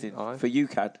testing for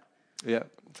UCAD. Yeah,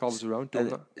 travels around doing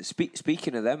that.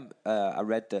 Speaking of them, I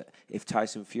read that if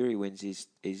Tyson Fury wins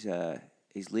his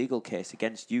legal case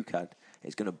against UCAD,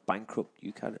 it's going to bankrupt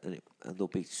UCAD and they'll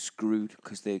be screwed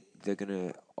because they're going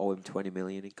to owe him $20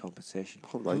 million in compensation.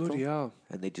 Oh, right, Bloody hell.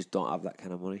 And they just don't have that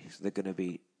kind of money, so they're going to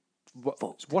be.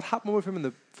 What happened with him in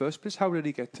the first place? How did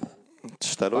he get?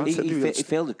 Steroids. He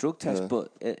failed a drug test,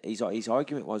 but his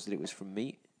argument was that it was from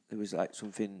meat. There was like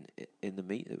something in the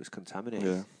meat that was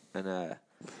contaminated, and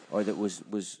or that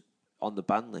was on the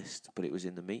ban list, but it was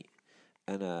in the meat,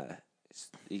 and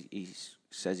he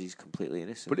says he's completely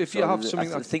innocent. But if you have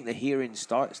something, I think the hearing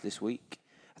starts this week.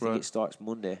 I think it starts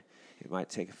Monday. It might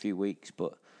take a few weeks,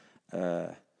 but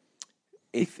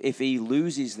if he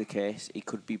loses the case, he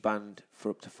could be banned for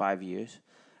up to 5 years,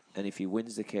 and if he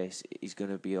wins the case, he's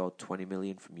going to be owed $20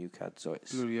 million from UCAD. So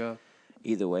it's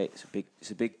either way,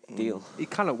 it's a big deal. He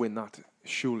cannot win that,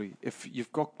 surely. If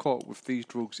you've got caught with these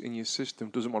drugs in your system,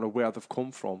 doesn't matter where they've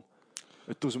come from.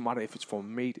 It doesn't matter if it's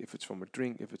from meat, if it's from a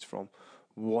drink, if it's from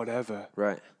whatever.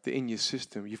 Right. They're in your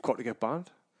system. You've got to get banned.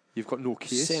 You've got no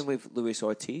case. Same with Luis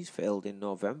Ortiz, failed in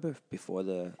November before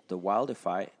the Wilder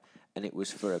fight, and it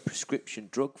was for a prescription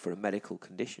drug for a medical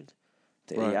condition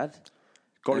that he had.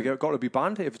 Got to be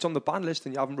banned. If it's on the ban list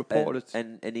and you haven't reported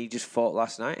it, and he just fought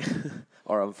last night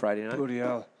or on Friday night. Bloody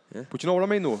hell! Yeah. But you know what I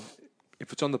mean, though.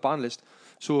 If it's on the ban list,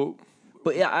 so.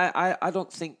 But yeah, I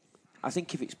don't think. I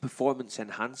think if it's performance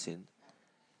enhancing,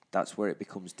 that's where it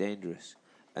becomes dangerous,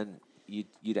 and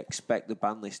you'd expect the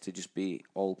ban list to just be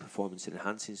all performance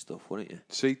enhancing stuff, wouldn't you?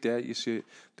 See there, you see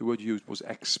the word used was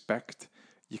expect.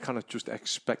 You cannot just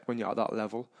expect when you're at that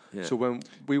level. Yeah. So when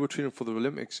we were training for the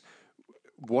Olympics,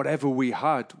 whatever we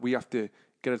had, we have to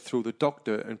get it through the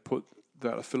doctor and put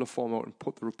the fill a form out and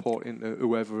put the report into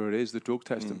whoever it is, the drug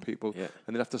testing people,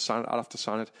 and they have to sign it. I'll have to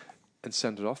sign it and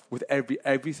send it off with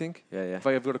everything. Yeah. If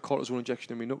I ever got a cortisone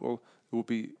injection in my knuckle,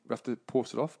 we have to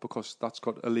post it off because that's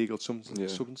got illegal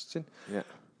substance in. Yeah.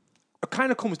 It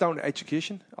kind of comes down to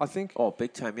education, I think. Oh,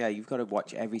 big time, yeah. You've got to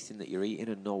watch everything that you're eating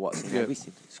and know what's in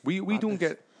everything. We don't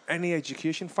get any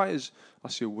education. Fighters, I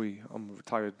say I'm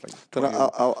retired. Then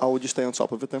how would you stay on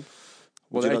top of it then?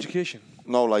 Well, education?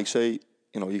 No, like say,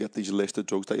 you get these list of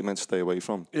drugs that you're meant to stay away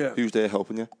from. Yeah. Who's there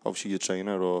helping you? Obviously your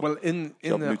trainer or... Well, in the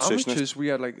amateurs, we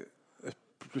had like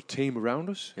a team around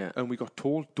us, and we got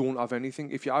told don't have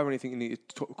anything. If you have anything, you need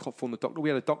to phone the doctor. We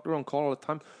had a doctor on call all the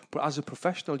time, but as a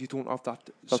professional, you don't have that.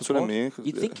 That's support. what I mean.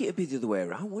 You'd think it'd be the other way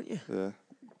around, wouldn't you? Yeah.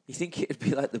 You think it'd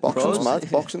be like the Boxing's pros?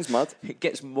 mad. Boxing's mad. It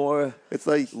gets more. It's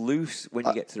like loose when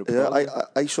you get to the pros. Yeah,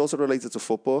 I sort of relate it to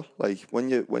football. Like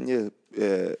whenever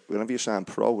you sign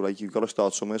pro, like you've got to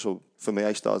start somewhere. So for me,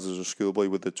 I started as a schoolboy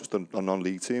with just a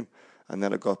non-league team, and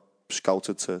then I got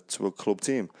scouted to a club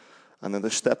team. And then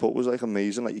the step up was like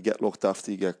amazing. Like you get looked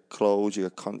after, you get clothes, you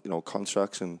get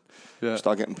contracts, and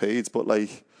start getting paid. But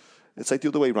like it's like the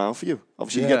other way around for you.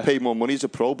 Obviously, you get paid more money as a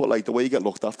pro, but like the way you get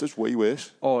looked after is way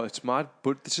worse. Oh, it's mad.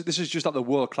 But this is just at the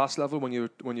world class level when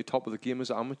you're top of the game as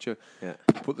an amateur. Yeah.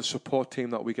 But the support team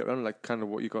that we get around, like kind of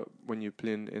what you got when you're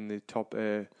playing in the top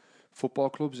football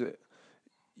clubs.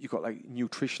 You got like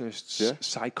nutritionists,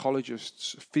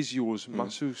 psychologists, physios,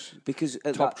 masseurs, because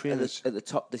top trainers at the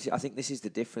top. I think this is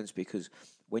the difference because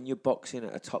when you're boxing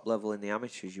at a top level in the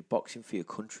amateurs, you're boxing for your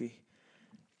country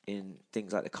in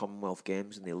things like the Commonwealth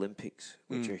Games and the Olympics,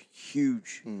 which are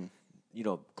huge,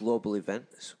 global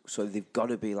events. So they've got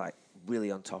to be like really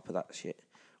on top of that shit.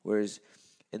 Whereas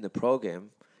in the pro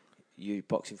game, you're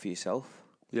boxing for yourself.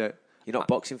 Yeah, you're not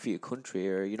boxing for your country,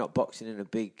 or you're not boxing in a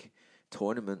big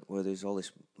tournament where there's all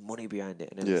this money behind it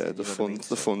and everything. Yeah, the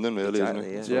funding really,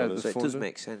 exactly, isn't it? Yeah, so it does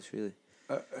make sense, really.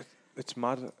 It's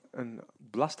mad. And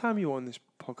last time you were on this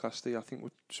podcast, Steve, I think we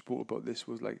spoke about this,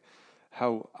 was like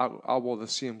how I wore the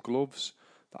same gloves,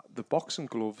 the boxing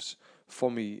gloves, for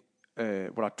me,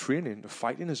 when I train in,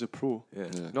 fighting as a pro. Yeah.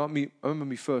 You know what I mean? I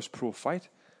remember my first pro fight,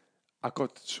 I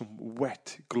got some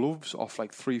wet gloves off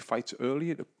like 3 fights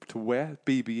earlier to wear,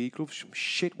 BBE gloves, some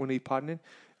shit with knee padding in.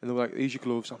 And they were like, these are your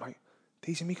gloves. I'm like,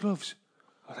 these are me gloves.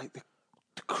 I'm like, the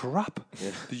crap.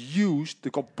 Yeah. They're used,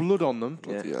 they've got blood on them.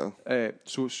 Yeah.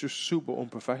 So it's just super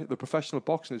unprofessional. The professional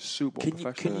boxing is super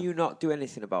unprofessional. Can you not do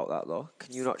anything about that, though?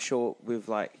 Can you not show up with,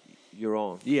 like, your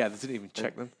own? Yeah, they didn't even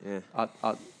check them. Yeah.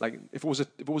 Like, if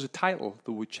it was a title,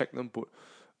 they would check them, but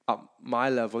at my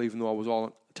level, even though I was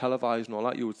all televised and all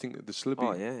that, you would think that they'd still be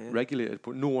regulated,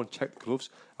 but no one checked the gloves.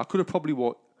 I could have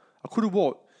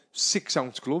wore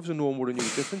 6-ounce gloves and no one would have knew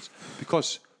the difference,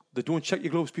 because they don't check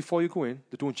your gloves before you go in,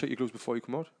 they don't check your gloves before you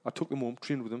come out. I took them home,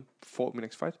 trained with them, fought my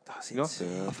next fight. That's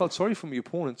insane. I felt sorry for my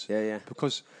opponents. Yeah.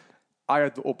 Because I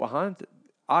had the upper hand.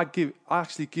 I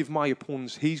actually give my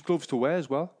opponents his gloves to wear as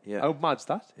well. Yeah. How mad's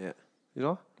that? Yeah. You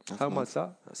know? How mad's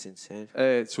that? That's insane.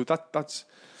 So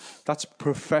that's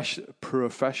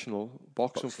professional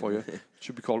boxing for you. It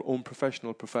should be called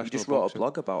unprofessional professional. You just boxing. wrote a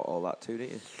blog about all that too,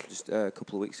 didn't you? Just a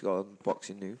couple of weeks ago on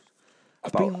Boxing News.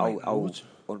 I've about been how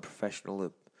unprofessional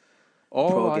the pro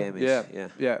pro game is.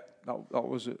 Yeah. That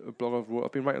was a blog I've wrote.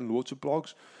 I've been writing loads of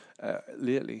blogs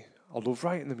lately. I love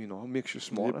writing them. You know, it makes you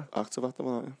smarter. You're active at them,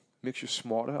 aren't you? Makes you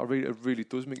smarter. It really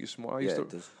does make you smarter. I used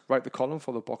to write the column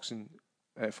for the boxing,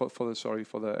 for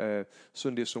the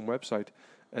Sunday Sun website,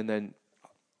 and then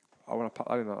when I packed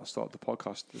that in, I started the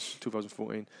podcast. This is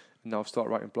 2014, and now I've started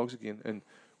writing blogs again. And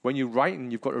when you're writing,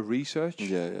 you've got to research.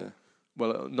 Yeah.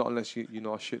 Well, not unless you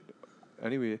know shit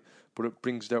anyway, but it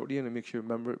brings it out to you and it makes you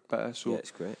remember it better. So yeah,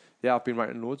 it's great. Yeah, I've been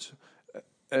writing loads.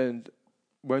 And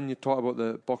when you talk about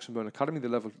the Boxing Burn Academy, the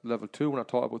level 2, when I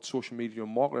talk about social media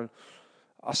and marketing,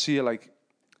 I see like,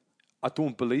 I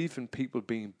don't believe in people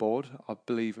being bored. I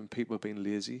believe in people being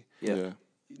lazy. Yeah.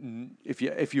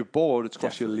 If you're bored, it's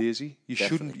because you're lazy. You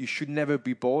should never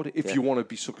be bored if you want to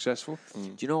be successful.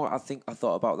 Do you know what I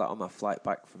thought about that on my flight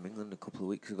back from England a couple of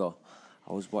weeks ago?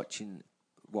 I was watching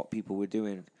what people were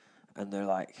doing, and they're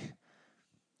like,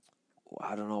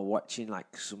 I don't know, watching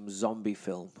like some zombie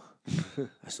film or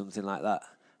something like that,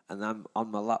 and I'm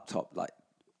on my laptop like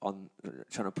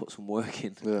trying to put some work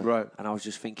in. Yeah. Right. And I was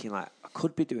just thinking like, I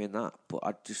could be doing that, but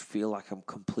I just feel like I'm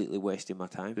completely wasting my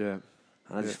time. Yeah.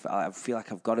 And I feel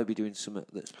like I've got to be doing something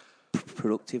that's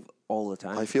productive all the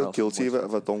time. I feel guilty of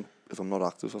it if I'm not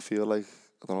active. I feel like,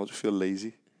 I don't know, I just feel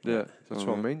lazy. Yeah, that's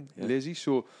what I mean. Yeah. Lazy.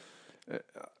 So,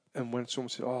 and when someone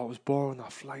says, "Oh, I was bored on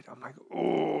that flight," I'm like,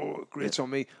 "Oh, great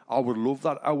on me. I would love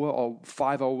that hour or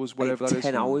 5 hours, whatever that is."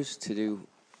 10 hours to do,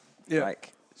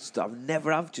 like, I've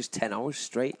never have just 10 hours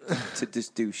straight to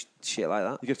just do shit like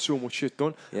that. You get so much shit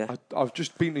done. Yeah. I've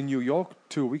just been to New York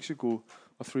 2 weeks ago,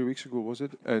 or 3 weeks ago, was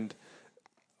it? And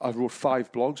I wrote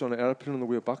 5 blogs on an airplane on the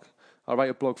way back. I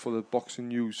write a blog for the Boxing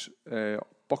News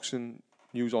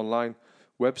Online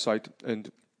website,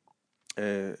 and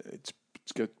it's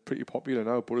get pretty popular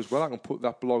now. But as well, I can put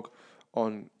that blog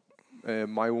on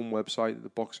my own website, the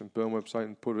Boxing Burn website,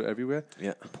 and put it everywhere.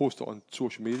 Yeah. Post it on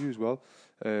social media as well.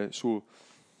 So,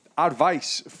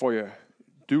 advice for you: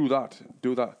 do that.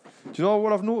 Do you know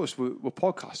what I've noticed with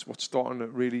podcasts? What's starting to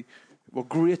really, what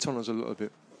grates on us a little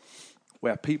bit,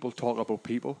 where people talk about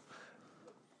people.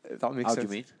 If that makes sense. How do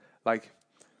you mean? Like,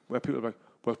 where people are like,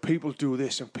 well, people do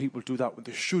this and people do that, but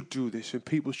they should do this and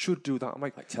people should do that. I'm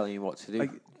like telling you what to do.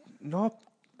 Like, no,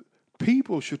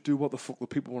 people should do what the fuck the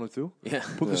people want to do. Yeah.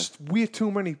 But there's way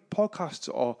too many podcasts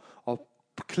or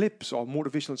clips or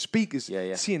motivational speakers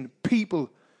saying people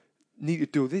need to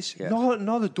do this. Yeah.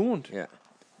 No, they don't. Yeah.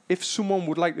 If someone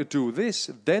would like to do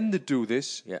this, then they do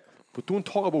this. Yeah. But don't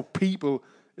talk about people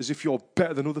as if you're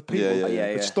better than other people. Yeah.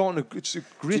 It's starting to, it's a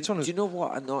great on us. Do you know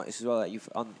what I noticed as well? That you've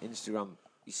on Instagram,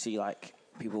 you see like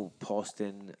people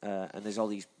posting, and there's all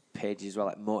these pages as well,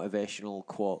 like motivational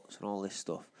quotes and all this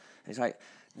stuff. And it's like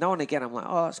now and again, I'm like,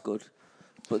 oh, that's good.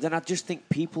 But then I just think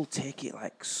people take it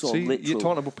like so literal. You're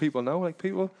talking about people now, like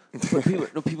people.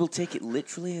 But people take it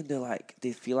literally, and they're like,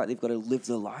 they feel like they've got to live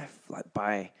their life like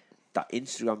by that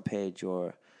Instagram page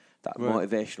or that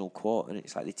motivational quote, and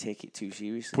it's like they take it too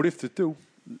seriously. But if they do,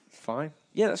 fine.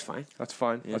 Yeah, that's fine. That's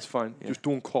fine. Yeah. That's fine. Yeah. Just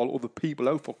don't call other people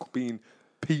out for being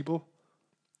people.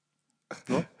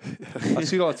 No, I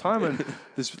see it all the time, and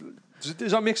does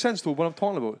that make sense though? What I'm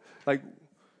talking about, like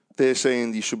they're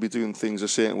saying you should be doing things a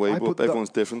certain way, but everyone's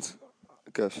different.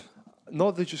 I guess.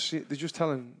 No, they're just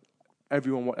telling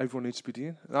everyone what everyone needs to be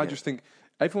doing, and I just think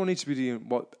everyone needs to be doing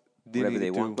what whatever they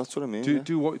want. That's what I mean.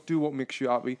 Do what makes you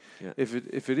happy. Yeah.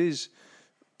 If it is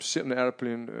sitting in an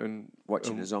airplane and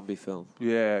watching a zombie film.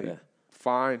 Yeah.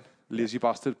 Fine. Lazy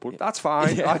bastard, but that's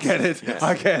fine. I get it. Yeah.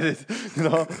 I get it. You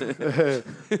know,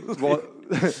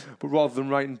 but rather than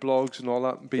writing blogs and all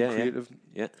that, and being creative.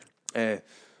 Yeah.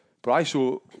 But I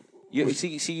saw... You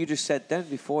just said then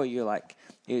before, you're like,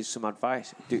 here's some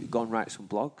advice. Go and write some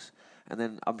blogs. And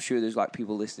then I'm sure there's like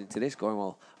people listening to this going,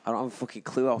 well, I don't have a fucking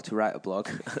clue how to write a blog.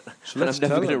 So and I'm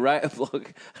never going to write a blog.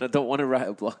 And I don't want to write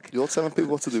a blog. You're telling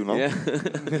people what to do now. Yeah.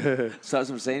 So that's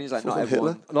what I'm saying. It's like, not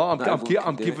everyone. No,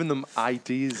 I'm giving them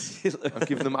ideas. I'm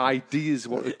giving them ideas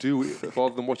what to do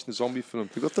rather than watching the zombie film.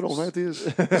 They've got their own ideas.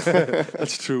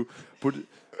 That's true. But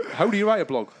how do you write a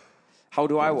blog? How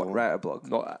do I write a blog?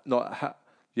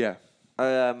 Yeah.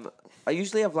 I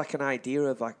usually have like an idea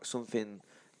of like something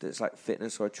that's like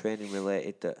fitness or training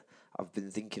related that I've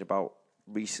been thinking about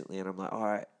recently, and I'm like, all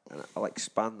right, and I'll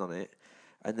expand on it,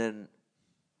 and then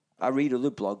I read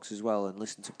other blogs as well and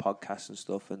listen to podcasts and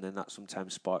stuff, and then that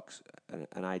sometimes sparks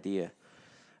an idea,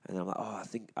 and I'm like, oh, I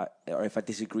think, or if I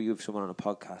disagree with someone on a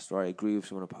podcast or I agree with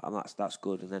someone on a podcast, that's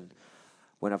good, and then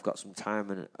when I've got some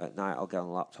time and at night, I'll get on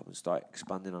the laptop and start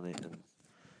expanding on it, and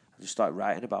I just start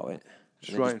writing about it,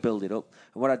 and then just build it up.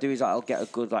 And what I do is I'll get a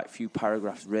good like few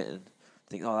paragraphs written,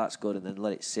 think, oh, that's good, and then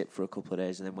let it sit for a couple of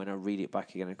days, and then when I read it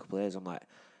back again in a couple of days, I'm like,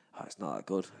 oh, it's not that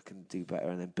good, I can do better,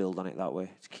 and then build on it that way.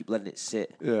 Just keep letting it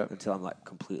sit until I'm like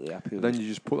completely happy with it. Then you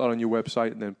just put that on your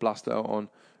website and then blast it out on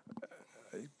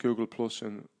Google Plus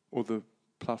and other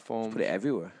platforms. Just put it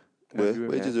everywhere.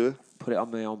 Where'd you do it? Put it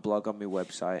on my own blog, on my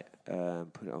website,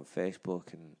 put it on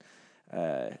Facebook and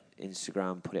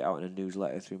Instagram, put it out in a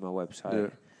newsletter through my website. Yeah.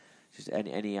 Just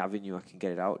any avenue I can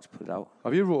get it out, just put it out.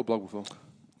 Have you wrote a blog before?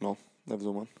 No, never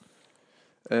done one.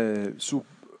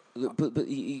 But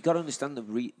you got to understand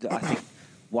I think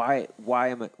why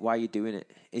are you doing it?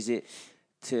 Is it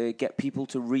to get people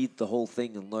to read the whole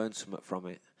thing and learn something from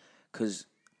it? Because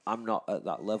I'm not at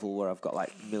that level where I've got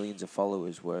like millions of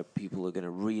followers where people are going to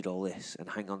read all this and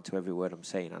hang on to every word I'm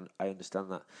saying. And I understand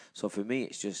that. So for me,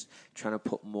 it's just trying to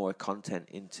put more content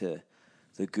into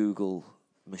the Google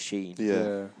machine.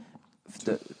 Yeah.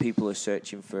 That people are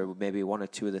searching for maybe one or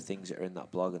two of the things that are in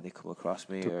that blog and they come across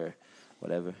me or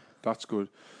whatever. That's good.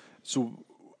 So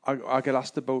I get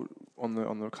asked about on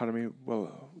the academy,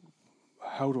 well,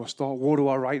 how do I start? What do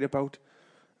I write about?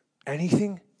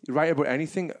 Anything? You write about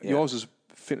anything? Yeah. Yours is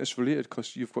fitness related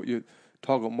because you've got your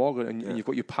target market and you've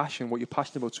got your passion, what you're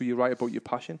passionate about. So you write about your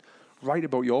passion. Write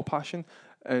about your passion.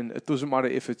 And it doesn't matter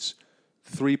if it's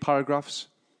 3 paragraphs,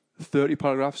 30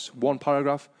 paragraphs, 1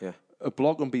 paragraph. Yeah. A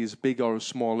blog can be as big or as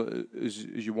small as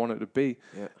you want it to be.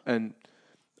 Yeah. And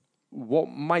what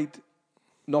might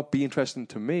not be interesting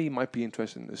to me might be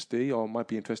interesting to Steve or might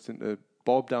be interesting to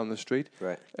Bob down the street.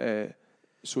 Right.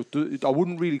 So I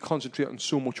wouldn't really concentrate on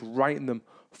so much writing them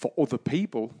for other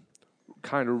people.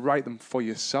 Kind of write them for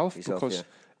yourself because... Yeah.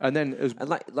 And then,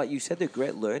 like you said, they're a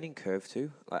great learning curve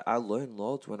too. Like I learn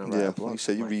loads when I write a blog. You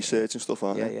say you research and stuff,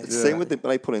 aren't you? It's the same with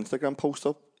when I put an Instagram post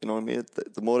up. You know what I mean?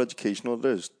 The more educational it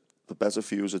is, the better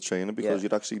for you as a trainer because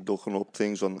you're actually looking up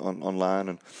things online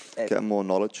and getting more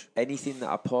knowledge. Anything that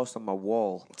I post on my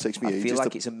wall, it takes me I feel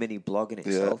like it's a mini blog in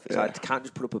itself. Like I can't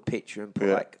just put up a picture and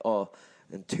put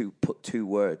put 2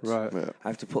 words. Right. Yeah. I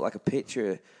have to put like a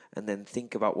picture and then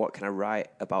think about what can I write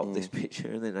about this picture,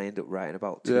 and then I end up writing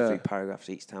about 2 or 3 paragraphs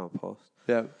each time I post.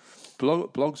 Yeah,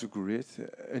 blogs are great,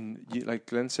 and like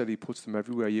Glenn said, he puts them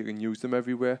everywhere. You can use them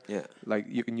everywhere. Yeah, like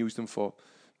you can use them for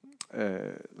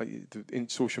in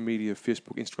social media,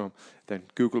 Facebook, Instagram, then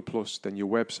Google Plus, then your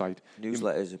website.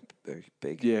 Newsletters are very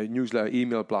big. Yeah, newsletter,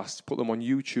 email blasts. Put them on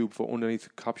YouTube for underneath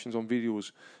captions on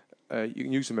videos. You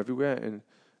can use them everywhere, and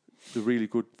they're really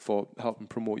good for helping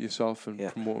promote yourself and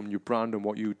promoting your brand and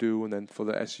what you do, and then for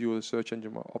the SEO, the search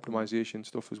engine optimization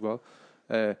stuff as well.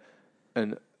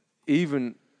 And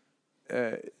even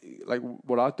like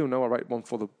what I do now, I write one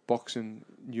for the Boxing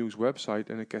News website,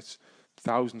 and it gets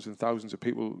thousands and thousands of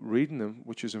people reading them,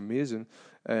 which is amazing.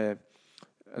 And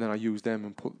then I use them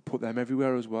and put them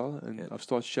everywhere as well. And I've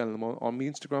started sharing them on my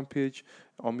Instagram page,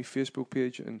 on my Facebook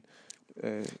page. And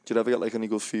did you ever get like any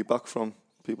good feedback from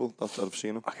people that have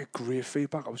seen them? I get great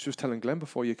feedback. I was just telling Glenn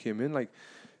before you came in, like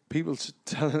people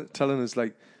telling us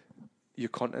like your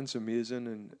content's amazing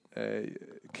and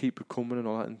keep it coming and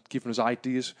all that, and giving us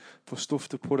ideas for stuff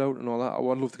to put out and all that.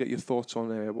 I'd love to get your thoughts on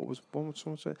what would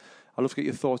someone say? I'd love to get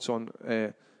your thoughts on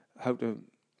how to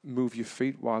move your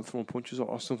feet while throwing punches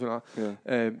or something like that.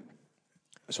 Yeah.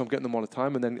 So I'm getting them all the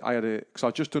time, and then because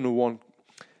I just done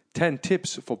 10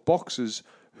 tips for boxers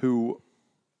who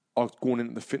are going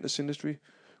into the fitness industry.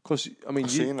 Because I mean,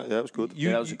 I've seen it. Yeah, it was good.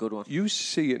 That was a good one. You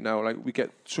see it now. Like we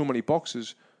get so many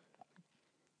boxers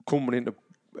coming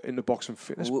into boxing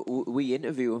fitness. We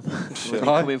interview them when they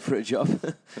come in for a job,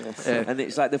 and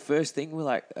it's like the first thing we're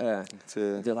like,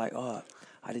 they're like, oh,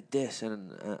 I did this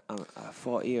and I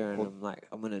fought here, and I'm like,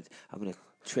 I'm gonna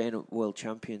train up world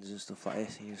champions and stuff like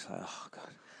this. And you're just like, oh god.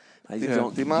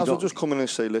 They might as well just come in and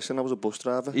say, listen, I was a bus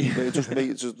driver. It's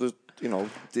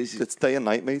day and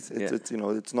night, mate.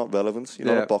 It's not relevant. You're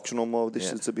not a boxer no more.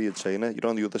 This is to be a trainer. You're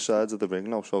on the other side of the ring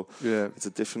now, so it's a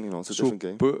different, it's a different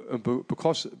game. But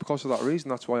because of that reason,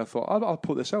 that's why I thought I'll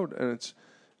put this out, and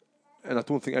I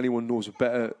don't think anyone knows it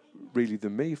better really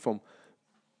than me from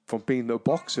being a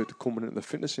boxer to coming into the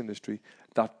fitness industry.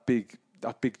 That big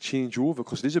changeover,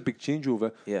 because it is a big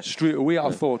changeover. Yeah. Straight away, I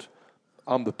thought,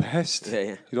 I'm the best.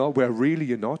 Yeah. Where really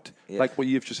you're not. Yeah. Like what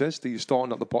you've just said, Steve, you're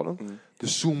starting at the bottom.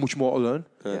 There's so much more to learn.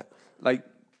 Yeah. Like,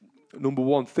 number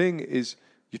one thing is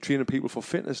you're training people for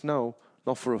fitness now,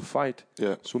 not for a fight.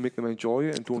 Yeah. So make them enjoy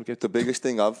it and don't get... The biggest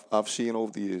thing I've seen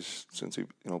over the years, since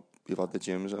we've had the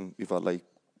gyms and we've had like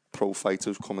pro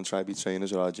fighters come and try to be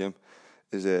trainers at our gym,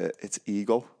 is it's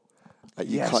ego. Like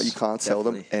you can't tell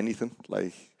them anything.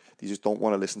 Like, you just don't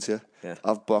want to listen to you. Yeah.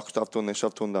 I've boxed, I've done this,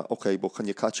 I've done that. Okay, but can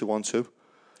you catch a 1-2?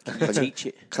 Can you teach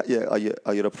it?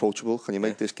 Are you approachable? Can you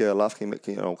make this girl laugh? Can you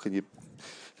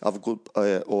have a good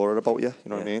aura about you? You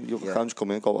know what I mean? You can't just come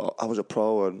in and go, I was a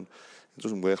pro, and it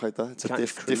doesn't work like that. It's a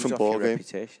different ball game.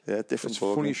 Yeah, different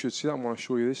ball game. It's funny you should see that. I'm going to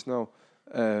show you this now.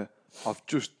 Where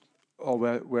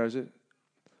is it?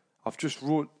 I've just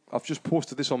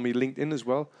posted this on my LinkedIn as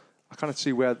well. I can't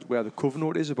see where the cover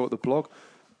note is about the blog.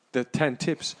 The 10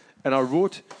 tips. And I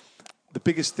wrote the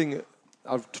biggest thing,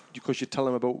 because you tell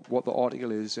them about what the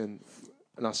article is, and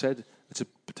I said it's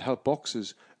to help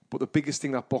boxers. But the biggest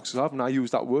thing that boxers have, and I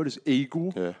use that word, is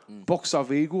ego. Yeah. Boxers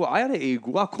have ego. I had an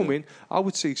ego. I come in, I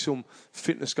would see some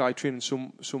fitness guy training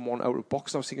someone out of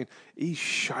boxing. I was thinking, he's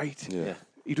shite. Yeah.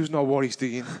 He doesn't know what he's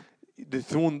doing.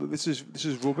 This is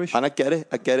rubbish. And I get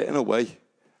it in a way.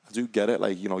 I do get it.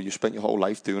 Like, you spent your whole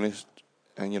life doing this.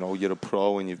 And you're a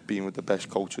pro, and you've been with the best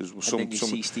coaches. And then you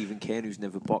see Stephen Kane, who's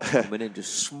never boxed, come in and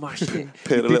just smashed it.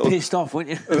 You'd be pissed off,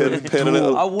 wouldn't you?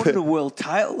 I won the world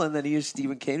title, and then here's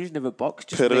Stephen Kane, who's never boxed,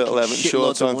 just making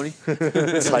shitloads of money.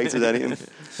 Tight as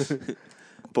anything.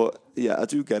 But yeah, I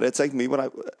do get it. It's like me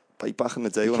back in the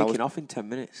day when I was kicking off in 10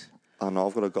 minutes. I know,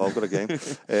 I've got a game.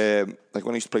 Like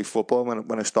when I used to play football,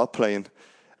 when I stopped playing,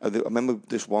 I remember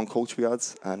this one coach we had,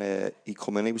 and he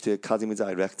come in. He was the academy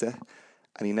director.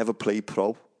 And he never played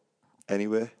pro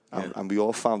anywhere. And we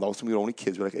all found out, and we were only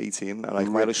kids, we were like 18.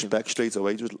 And we had respect straight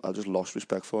away. I just lost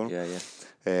respect for him.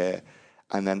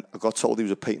 And then I got told he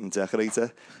was a paint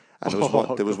decorator. And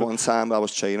there was one time I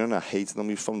was training, and I hated him.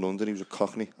 He was from London, he was a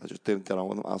Cockney. I just didn't get on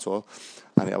with him at all.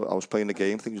 And I was playing the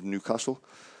game, I think it was Newcastle.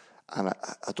 And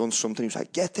I done something. He was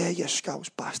like, "Get there, you Scouse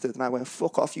bastard!" And I went,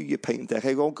 "Fuck off, you painting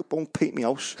decorator. Go and paint me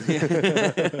house."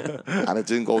 And it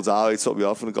didn't go down. He took me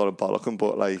off and I got a bollocking.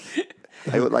 But like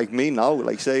me now,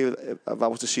 like say if I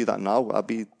was to see that now, I'd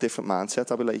be different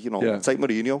mindset. I'd be like, it's like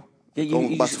Mourinho. Yeah,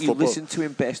 you listen to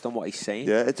him based on what he's saying.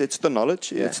 Yeah, it's the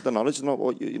knowledge. Yeah. It's the knowledge, not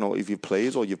what if you've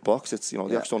played or you've boxed. It's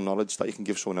the actual knowledge that you can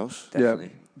give someone else. Definitely.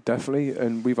 Yeah, definitely.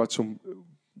 And we've had some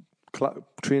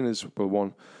trainers. Well,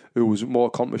 one who was more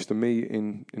accomplished than me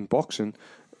in boxing,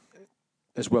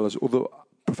 as well as other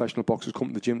professional boxers come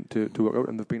to the gym to work out,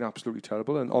 and they've been absolutely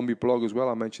terrible. And on my blog as well,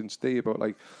 I mentioned Steve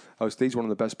about how Steve's one of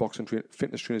the best boxing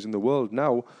fitness trainers in the world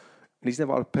now, and he's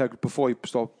never had a pair before he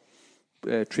stopped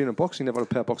training boxing. He never had a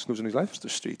pair of boxing gloves in his life. It's the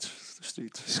street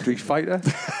street fighter.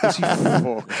 Is he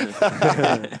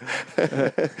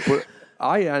But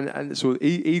so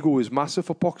ego is massive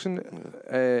for boxing,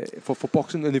 for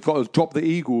boxing, and they've got to drop the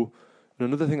ego. And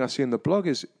another thing I see in the blog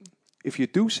is, if you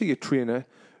do see a trainer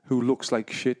who looks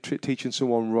like shit teaching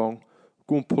someone wrong,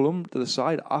 go and pull them to the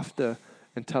side after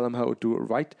and tell them how to do it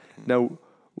right. Now,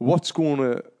 what's going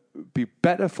to be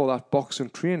better for that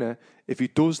boxing trainer if he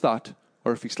does that,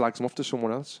 or if he slags them off to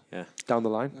someone else down the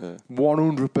line?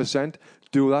 100%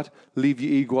 do that. Leave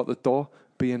your ego at the door.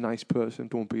 Be a nice person.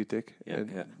 Don't be a dick.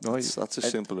 That's as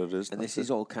simple as it is. And this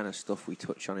is all kind of stuff we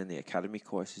touch on in the academy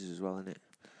courses as well, isn't it?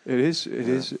 It is.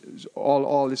 It's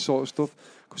all this sort of stuff,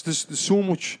 because there's so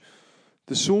much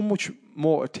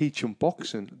more to teaching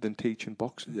boxing than teaching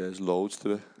boxing. Yeah, there's loads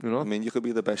to it. I mean, you could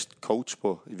be the best coach,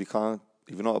 but if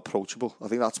you're not approachable, I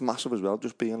think that's massive as well.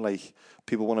 Just being like,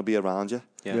 people want to be around you.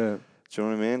 Yeah. Do you know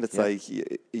what I mean? It's like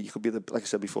you could be like I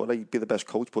said before, like be the best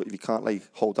coach, but if you can't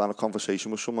hold down a conversation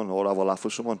with someone or have a laugh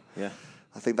with someone,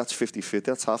 I think that's 50-50.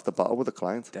 That's half the battle with the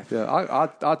client. Definitely. Yeah,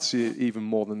 I'd see it even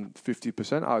more than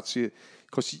 50%. I'd see it,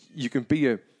 because you can be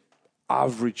a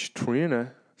average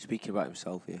trainer. Speaking about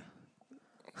himself,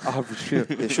 average trainer.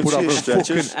 You should see his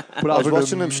stretches. I was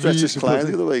watching him stretch his client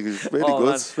the other week. It's really good.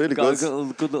 Man, Really got good.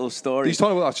 a good little story. He's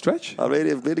talking about that stretch.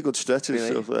 Really good stretches.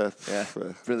 Really?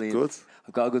 So, Brilliant. Good.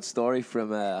 I've got a good story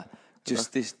from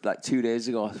just this, like 2 days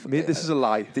ago. Mate, this is a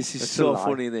lie. This is It's so a lie.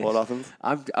 funny. This. What happened?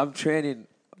 I'm training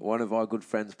one of our good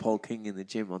friends, Paul King, in the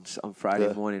gym on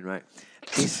Friday morning, right?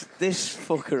 This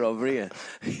fucker over here,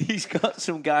 he's got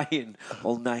some guy in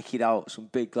all Nike'd out, some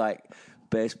big like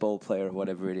baseball player or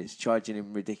whatever it is, charging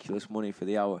him ridiculous money for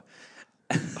the hour.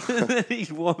 And then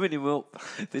he's warming him up.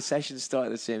 The sessions start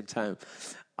at the same time.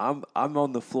 I'm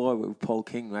on the floor with Paul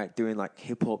King, right, doing like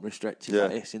hip hop stretches like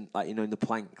this, in the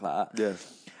plank like that. Yeah.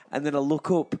 And then I look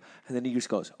up, and then he just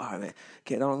goes, "All right, mate,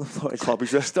 get down on the floor." Copy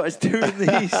stretch. Starts doing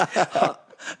these.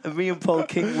 And me and Paul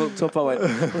King looked up. I went,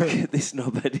 "Look at this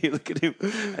knobhead. Look at him."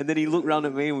 And then he looked round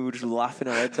at me, and we were just laughing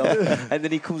our heads off. And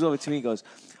then he comes over to me and goes,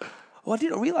 "Oh, I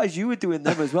didn't realise you were doing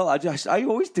them as well. I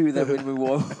always do them when we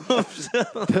warm up."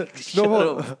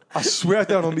 I swear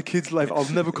down on my kid's life, I'll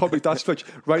never copy that stretch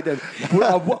right then. But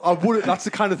I wouldn't. That's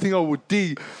the kind of thing I would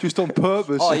do just on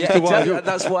purpose. Oh yeah, exactly.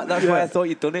 That's why I thought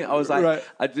you'd done it. I was like, Right.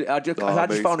 I just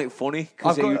found it funny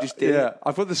because you just did it.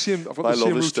 I've got the same. I've got I the love same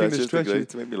the routine as stretches. They're stretching. great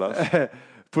to make me laugh.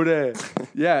 But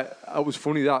yeah, it was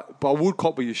funny that. But I would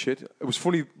copy your shit. It was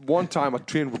funny. One time I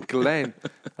trained with Glenn.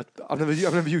 I've never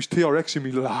used TRX in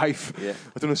my life. Yeah.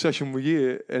 I done a session with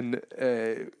you, and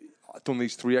I've done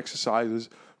these 3 exercises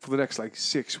for the next like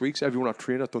 6 weeks. Everyone I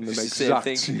trained, I've done them It's the exact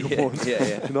same thing. same ones.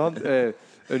 Yeah. You know.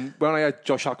 And when I had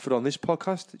Josh Ackford on this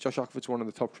podcast, Josh Ackford's one of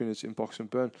the top trainers in Box and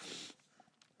Burn.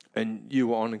 And you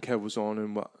were on and Kev was on,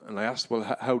 and I asked, well,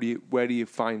 where do you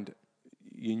find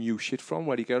your new shit from?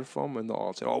 Where do you get it from? And they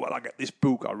all said, oh, well, I get this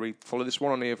book, I read, follow this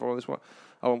one on here, follow this one.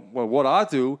 I went, well, what I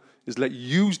do is let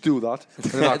yous do that, and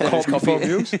then I copy from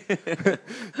yous.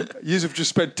 Yous have just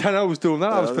spent 10 hours doing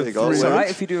that. I've spent 3 hours. It's all right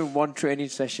if you're doing one training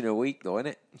session a week, though, isn't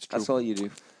it? That's all you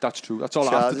do. That's true. That's all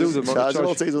I have to do. Charge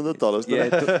all $800.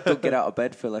 Yeah, don't get out of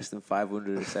bed for less than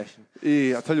 $500 a session.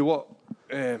 Yeah, I tell you what,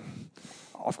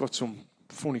 I've got some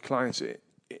funny clients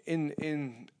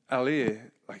in LA.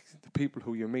 Like the people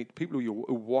who you meet, people who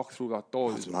walk through that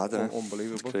door is mad,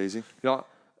 unbelievable. It's crazy. You know,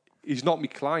 he's not my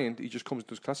client. He just comes to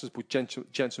his classes. But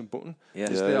Jensen Button is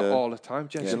Yeah, there yeah. all the time.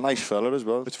 Jensen. He's a nice fella as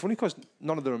well. It's funny because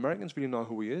none of the Americans really know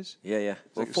who he is. Yeah.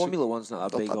 Well, like Formula One's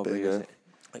not that big over here, is it?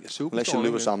 Like a superstar. Unless you're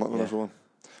Lewis yeah. Hamilton or someone.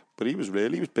 But he was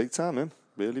big time, him.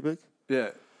 Really big. Yeah.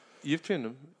 You've trained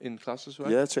him in classes,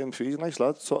 right? Yeah, trained him. He's a nice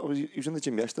lad. So, he was in the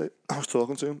gym yesterday. I was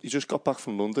talking to him. He just got back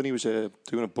from London. He was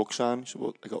doing a book signing,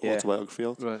 like an autobiography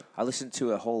out. Right. I listened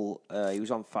to a whole. He was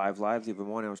on 5 Live the other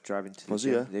morning. I was driving to the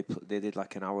gym. They did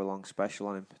like an hour-long special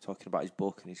on him, talking about his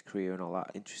book and his career and all that.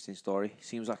 Interesting story.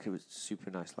 Seems like he was a super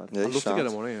nice lad. Yeah, I'd love to get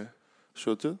him on here.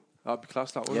 Should do. That'd be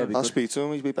class, that one. Yeah, I'll speak to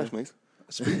him. He's my best mate.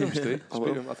 Speak to him, Steve. Speak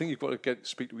to him. I think you've got to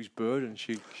speak to his bird, and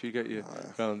she get you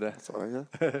round there. That's all right,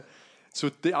 yeah. So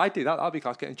I did that. That'd be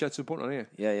class, getting Jensen Button on here.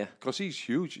 Yeah. Because he's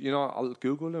huge. You know, I'll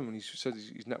Google him, and he said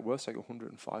his net worth's like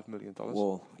 $105 million.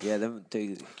 Whoa. Yeah,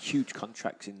 they huge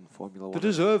contracts in Formula One. They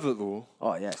deserve it, though.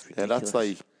 Oh, yeah, it's Yeah, ridiculous. that's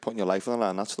like putting your life on the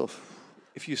line, that stuff.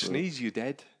 If you sneeze, you're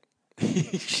dead.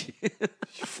 You're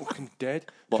fucking dead.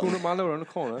 What? 200 mile around the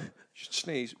corner, just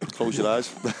sneeze. Close your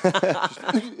eyes.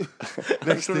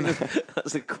 Next thing,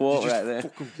 That's a quote right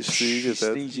there. You sneeze, you're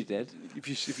dead. Sneeze, you're dead.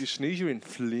 if you sneeze, you're in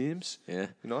flames. Yeah.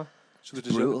 You know. So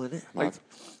they Brutal, deserve. isn't it? Like,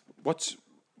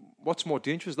 what's more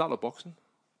dangerous, that or boxing?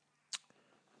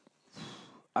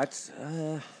 It's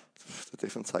a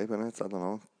different type, innit? I don't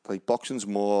know. Like, boxing's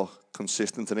more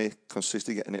consistent, innit?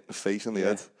 Consistently getting it in the face and the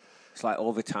head. It's like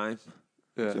over time.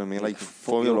 Yeah. Do you know what I mean? Like, fuck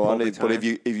Formula you up One, all the but time.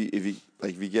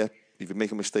 if you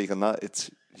make a mistake on that,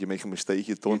 you make a mistake,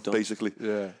 you're done, basically.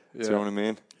 Yeah. Do you know what I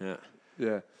mean?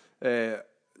 Yeah. Yeah.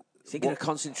 Thinking of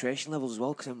concentration levels as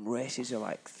well, because them races are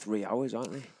like 3 hours,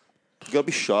 aren't they? You gotta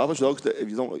be sharp as well, because if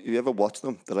you ever watch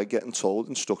them, they're like getting told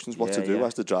instructions what to do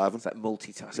as they're driving. It's like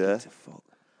multitasking to fuck.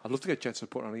 I'd love to get Jensen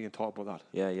Button on here and talk about that.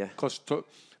 Yeah. Because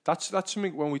that's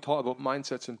something when we talk about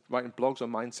mindsets and writing blogs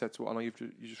on mindsets. I know you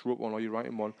just wrote one or you're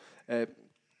writing one.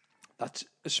 That's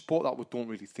a sport that we don't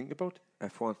really think about.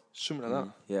 F1. Something like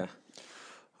that. Yeah.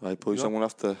 Right, boys, I'm gonna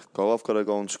have to go. I've got to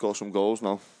go and score some goals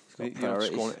now. You're not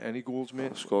scoring any goals,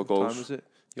 mate. Score What goals. time is it?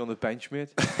 You're on the bench, mate.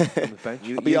 On the bench.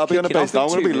 I'll be on the kicking bench off now. in I'm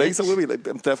gonna 2 be late. minutes.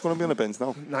 I'm definitely gonna be on the bench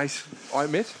now. Nice. All right,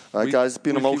 mate. All right, guys, it's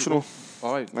been we'll keep emotional. it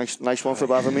going. All right. Nice one for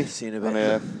having me. See you in a bit.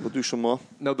 And we'll do some more.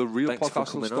 Now the real Thanks for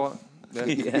podcast will coming on. start. Yeah.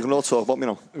 You can all talk about me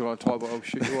now. We want to talk about how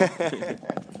shit you are.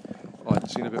 All right,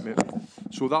 see you in a bit, mate.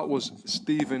 So that was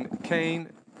Stephen Kane.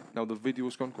 Now the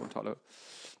video's gone. Go and talk about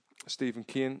Stephen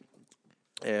Kane.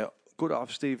 Good to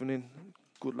have Stephen in.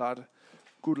 Good lad.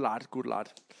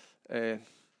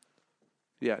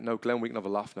 Yeah, no, Glenn, we can have a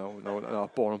laugh now. No,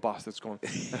 boring bastard's gone.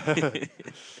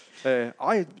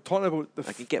 I talking about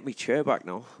I can get my chair back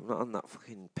now. I'm not on that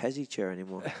fucking Pezzy chair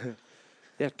anymore.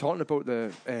 Yeah, talking about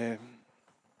the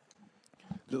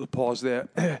little pause there.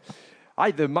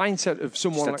 The mindset of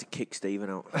someone Just had to kick Stephen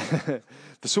out. the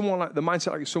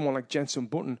mindset like someone like Jenson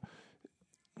Button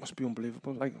must be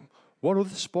unbelievable. Like, what other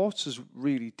sports is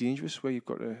really dangerous where you've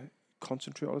got to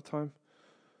concentrate all the time?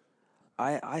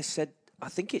 I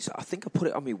think I put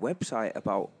it on my website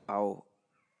about how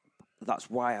that's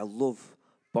why I love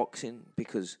boxing,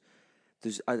 because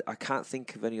I can't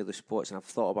think of any other sports, and I've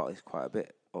thought about this quite a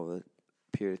bit over a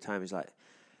period of time. Is like,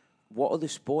 what other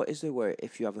sport is there where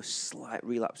if you have a slight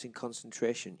relapse in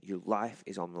concentration, your life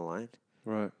is on the line?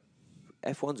 Right.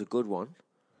 F1's a good one.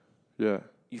 Yeah.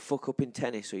 You fuck up in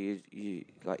tennis, or you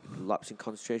like lapse in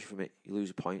concentration from it, you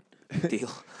lose a point.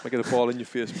 Deal. I get a ball in your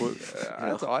face, but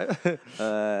that's all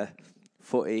right.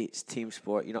 Footy, it's team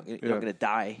sport. You're not going to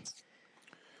die.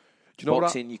 Do you know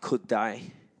Boxing, you could die.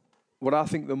 What I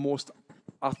think the most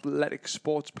athletic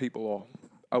sports people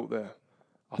are out there,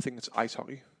 I think it's ice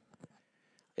hockey.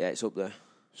 Yeah, it's up there.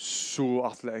 So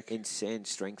athletic. Insane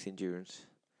strength, endurance.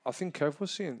 I think Kev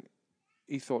was saying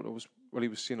he thought it was, well, he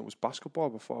was saying it was basketball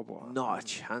before, but Not a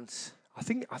chance. I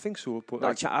think so.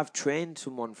 But I've trained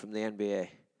someone from the NBA.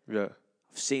 Yeah.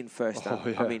 I've seen firsthand. Oh,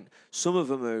 yeah. I mean, some of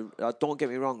them are. Don't get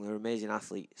me wrong; they're amazing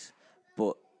athletes,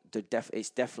 but it's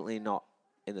definitely not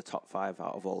in the top 5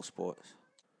 out of all sports.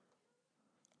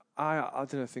 I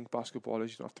didn't think basketball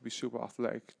is, you don't have to be super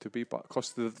athletic to be,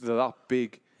 because they're that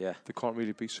big. Yeah. They can't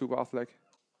really be super athletic.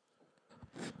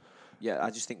 Yeah, I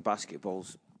just think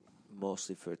basketball's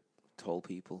mostly for tall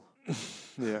people.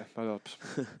 Yeah, that helps.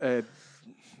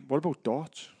 What about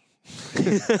darts?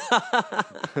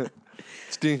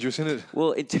 It's dangerous, isn't it?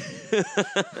 Well, in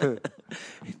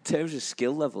terms of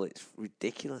skill level, it's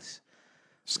ridiculous.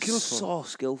 Skillful? So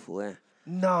skillful, yeah.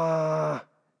 Nah.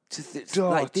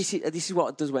 Like this is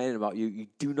what does my head about you. You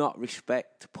do not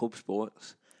respect pub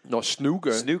sports. No,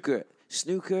 snooker.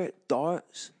 Snooker,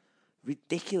 darts,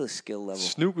 ridiculous skill level.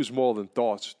 Snooker's more than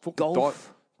darts.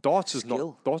 Golf. Darts is Skill.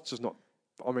 not. Darts is not.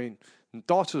 I mean,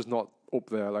 darts is not up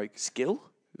there. Like Skill?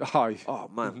 Hi. Oh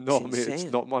man, no, it's mate, insane.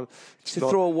 it's not, man. It's To not.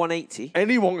 throw a 180.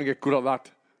 Anyone can get good at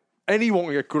that. Anyone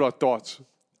can get good at darts.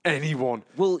 Anyone.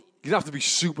 Well, you'd have to be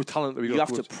super talented. You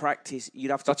have to practice.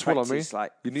 You'd have to That's practice what I mean.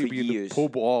 like You need for to be years. in the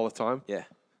pub all the time. Yeah.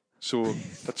 So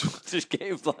that's Just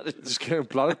getting bladdered. just getting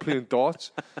bladdered playing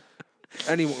darts.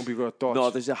 Anyone can be good at darts.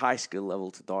 No, there's a high skill level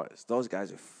to darts. Those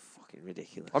guys are fucking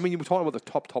ridiculous. I mean, you were talking about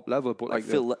the top level, but like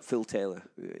Phil Taylor.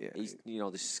 Yeah. He's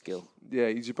the skill. Yeah,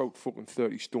 he's about fucking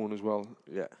 30 stone as well.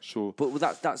 Yeah. So, but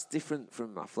that's different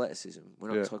from athleticism.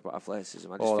 We're not talking about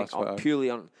athleticism. I just think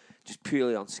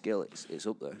purely on skill, it's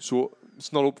up there. So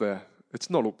it's not up there. It's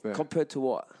not up there. Compared to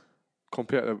what?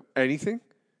 Compared to anything?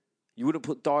 You wouldn't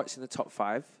put darts in the top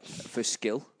 5 for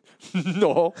skill?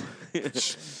 No,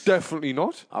 definitely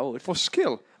not. I would. For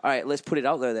skill. All right, let's put it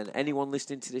out there then. Anyone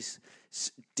listening to this,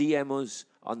 DM us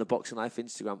on the Boxing Life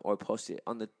Instagram or post it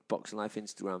on the Boxing Life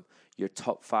Instagram, your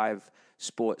top 5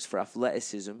 sports for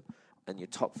athleticism and your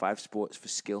top 5 sports for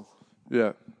skill.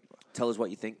 Yeah. Tell us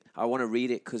what you think. I want to read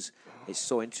it because it's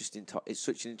so interesting. It's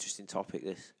such an interesting topic,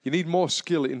 this. You need more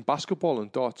skill in basketball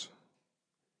and darts.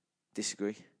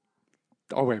 Disagree.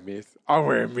 Oh, wait, mate.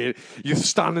 You're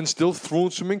standing still,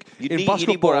 throwing something. You in need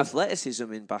basketball. more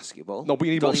athleticism in basketball. No, but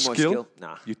you need more skill.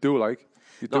 Nah. You do, like.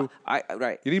 You do.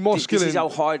 Right. You need more skill This is how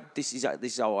hard. This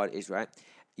is how hard it is, right?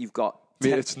 You've got.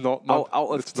 Mate, it's not. Man. Out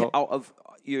of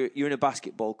you're in a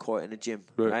basketball court in a gym,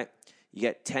 right? You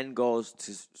get 10 goals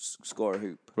to score a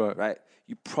hoop, right?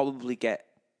 You probably get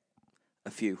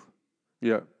a few.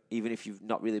 Yeah. Even if you've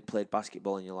not really played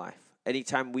basketball in your life.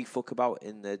 Anytime we fuck about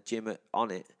in the gym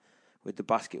on it with the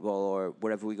basketball or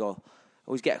wherever we go,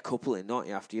 always get a couple in, don't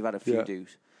you? After you've had a few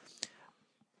dues.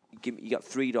 You got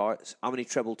 3 darts. How many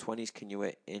treble 20s can you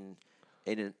hit in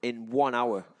 1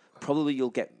 hour? Probably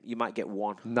you might get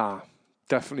 1. Nah,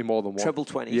 definitely more than 1. Treble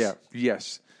 20s. Yeah.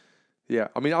 Yes. Yeah.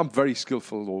 I mean, I'm very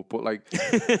skillful though, but like,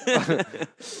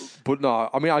 but no.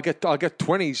 I mean, I get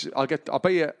 20s. I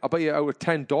bet you out of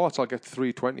 10 darts, I'll get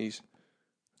 3 20s.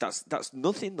 That's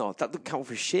nothing though. That doesn't count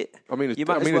for shit. I mean,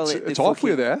 it's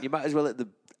halfway there. You might as well hit the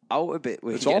outer bit.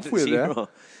 It's halfway there.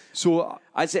 So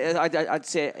I'd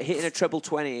say hitting a treble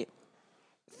 20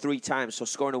 3 times, so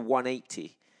scoring a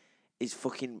 180 is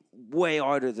fucking way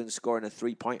harder than scoring a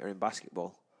 3-pointer in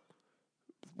basketball.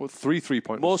 Well, 3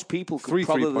 3-pointers. Most people could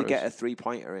probably get a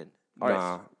 3-pointer in.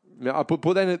 Nah. Yeah,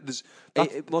 but then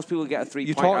most people get a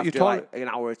 3-pointer after like an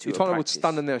hour or 2 You're talking about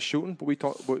standing there shooting, but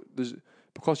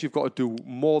because you've got to do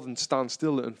more than stand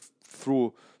still and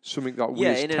throw something that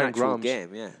Yeah, weighs in 10 an actual grams.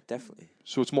 game, yeah, definitely.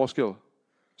 So it's more skill.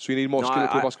 So you need more skill to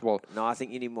play basketball. No, I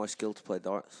think you need more skill to play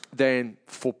darts. Then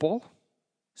football.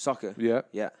 Soccer. Yeah.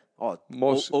 Yeah. Oh,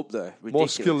 More up there. Ridiculous. More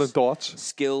skill than darts.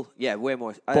 Skill, yeah, way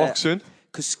more. Boxing.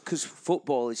 Because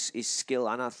football is skill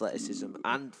and athleticism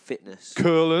and fitness.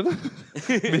 Curling.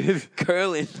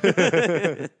 Curling.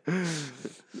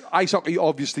 Ice hockey,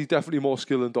 obviously, definitely more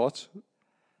skill than darts.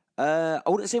 I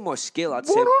wouldn't say more skill. I'd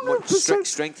say more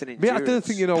strength and endurance. Mate, I don't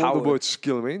think you know power. what the word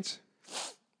skill means.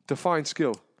 Define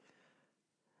skill.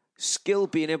 Skill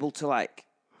being able to like.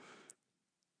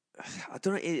 I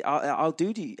don't know. How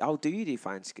do you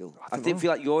define skill? I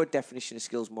feel like your definition of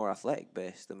skill is more athletic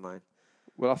based than mine.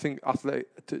 Well, I think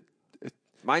athletic.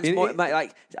 Mine's more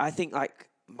like I think like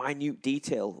minute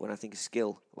detail when I think of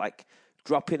skill, like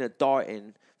dropping a dart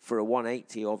in for a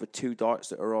 180 over 2 darts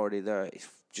that are already there. It's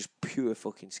just pure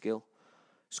fucking skill.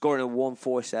 Scoring a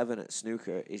 147 at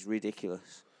snooker is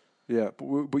ridiculous. Yeah,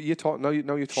 but you're talking now.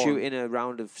 You're talking shooting a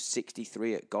round of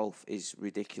 63 at golf is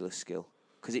ridiculous skill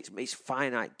because it's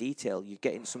finite detail. You're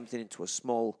getting something into a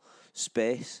small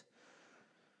space.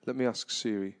 Let me ask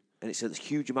Siri. And it's a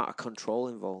huge amount of control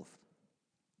involved.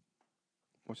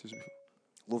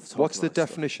 What's the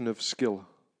definition of skill?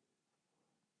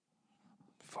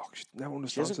 Fuck, she never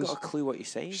understands this. She hasn't got a clue what you're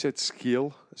saying. She said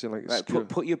skill, as in like a skill.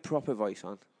 Put your proper voice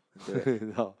on. And do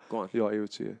it. No. Go on. Yeah, I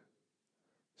would see it.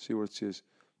 See what it says.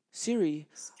 Siri.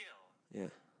 Skill. Yeah.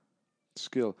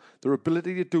 Skill. Their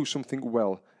ability to do something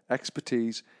well.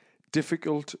 Expertise.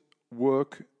 Difficult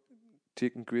work.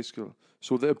 Taking great skill.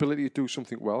 So the ability to do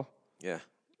something well. Yeah.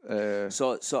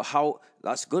 So how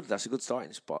that's good. That's a good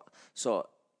starting spot. So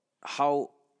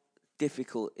how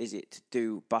difficult is it to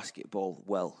do basketball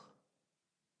well?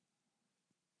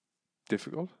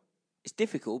 Difficult. It's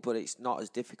difficult, but it's not as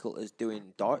difficult as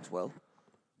doing darts well.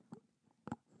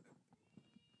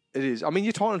 It is. I mean,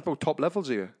 you're talking about top levels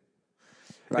here.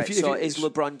 Right. Is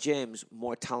LeBron James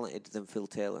more talented than Phil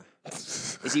Taylor?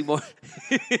 Is he more?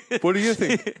 What do you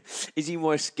think? Is he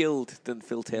more skilled than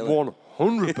Phil Taylor?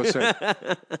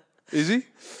 100%. Is he?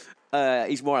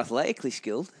 He's more athletically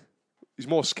skilled. He's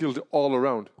more skilled all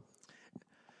around.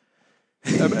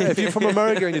 If you're from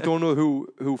America and you don't know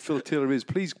who Phil Taylor is,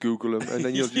 please Google him, and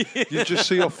then you'll just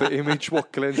see off the image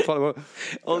what Glenn's talking about.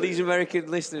 All these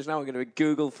American listeners now are going to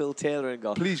Google Phil Taylor and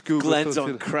go, please Google Glenn's Phil on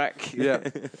Taylor. crack.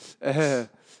 Yeah.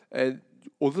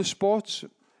 Other sports,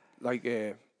 like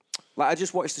I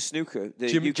just watched the snooker.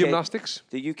 The gymnastics.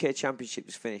 The UK Championship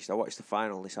was finished. I watched the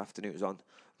final this afternoon. It was on.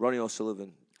 Ronnie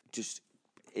O'Sullivan just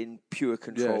in pure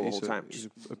control the whole time. Just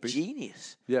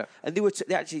genius. Yeah. And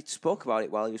they actually spoke about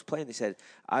it while he was playing. They said,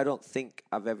 I don't think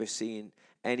I've ever seen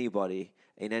anybody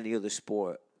in any other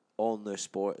sport own their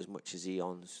sport as much as he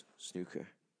owns snooker.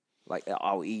 Like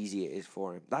how easy it is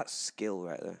for him. That's skill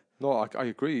right there. No, I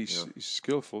agree. He's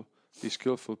skillful. He's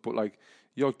skillful, but like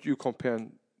you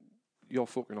comparing, you're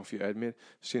fucking off your head, mate.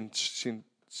 Seeing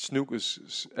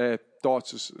snooker's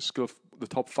darts is the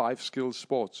top 5 skills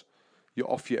sports.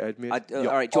 You're off your head, mate. All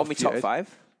right, do you want me top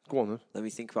 5? Go on then. Let me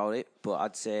think about it. But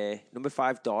I'd say number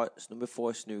 5 darts, number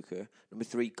 4 snooker, number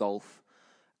 3 golf,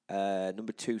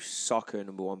 number 2 soccer,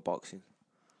 number 1 boxing.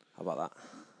 How about that?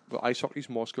 Well, ice hockey's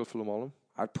more skillful than all of them.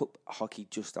 I'd put hockey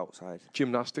just outside.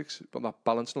 Gymnastics, but that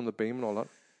balancing on the beam and all that.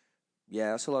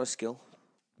 Yeah, that's a lot of skill.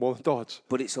 More than darts.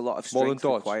 But it's a lot of strength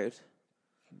required.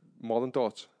 More than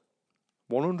darts.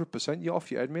 100%. You're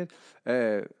off your head, mate.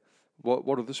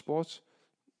 What other sports?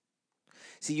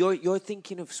 See, you're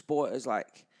thinking of sport as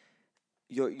like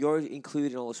you're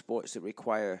including all the sports that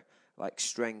require like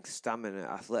strength, stamina,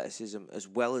 athleticism, as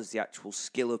well as the actual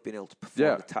skill of being able to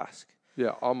perform the task.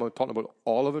 Yeah, I'm talking about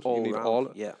all of it. All you need around,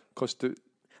 all. Yeah. Because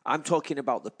I'm talking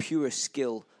about the pure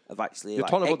skill of actually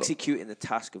like executing the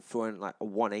task of throwing like a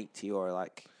 180 or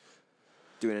like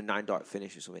doing a 9-dart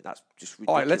finish or something. That's just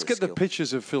ridiculous. All right, let's get skill. the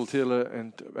pictures of Phil Taylor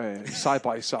and side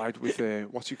by side with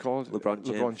what's he called?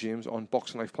 LeBron James on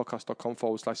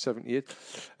boxinglifepodcast.com/78.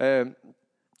 We're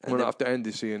going to have to end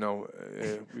this here now.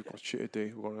 We've got shit to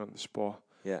do. We're going on the spa.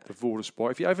 Yeah. The Voda Spa.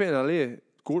 If you're ever in LA,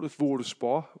 go to the Voda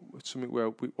Spa. It's something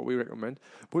what we recommend.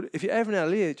 But if you're ever in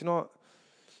LA, do you know,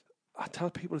 I tell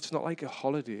people it's not like a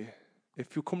holiday.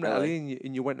 If you come to LA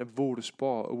and you went to Voda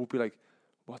Spa, it would be like,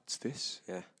 what's this?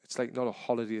 Yeah. It's like not a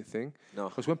holiday thing. No.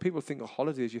 Because when people think of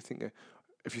holidays, you think,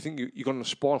 if you think you're going on a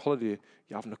spa on holiday,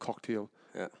 you're having a cocktail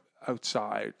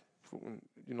outside.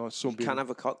 You know, you can have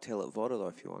a cocktail at Voda though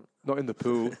if you want. Not in the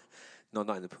pool. No,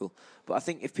 not in the pool. But I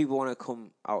think if people want to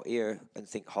come out here and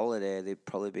think holiday, they'd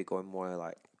probably be going more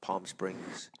like Palm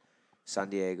Springs, San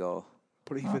Diego.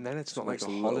 But even then, it's not like a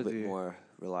holiday. little bit more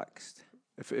relaxed.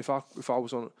 If I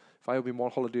had been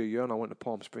one holiday a year and I went to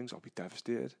Palm Springs, I'd be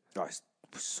devastated. Oh, it's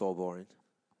so boring.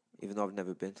 Even though I've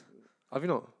never been. Have you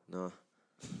not? No.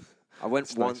 I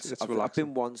went once. Nice. I've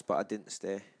been once, but I didn't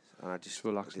stay. And I just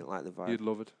relaxing. didn't like the vibe. You'd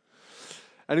love it.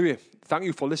 Anyway, thank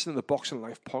you for listening to the Boxing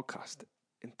Life podcast.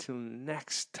 Until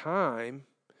next time,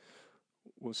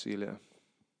 we'll see you later.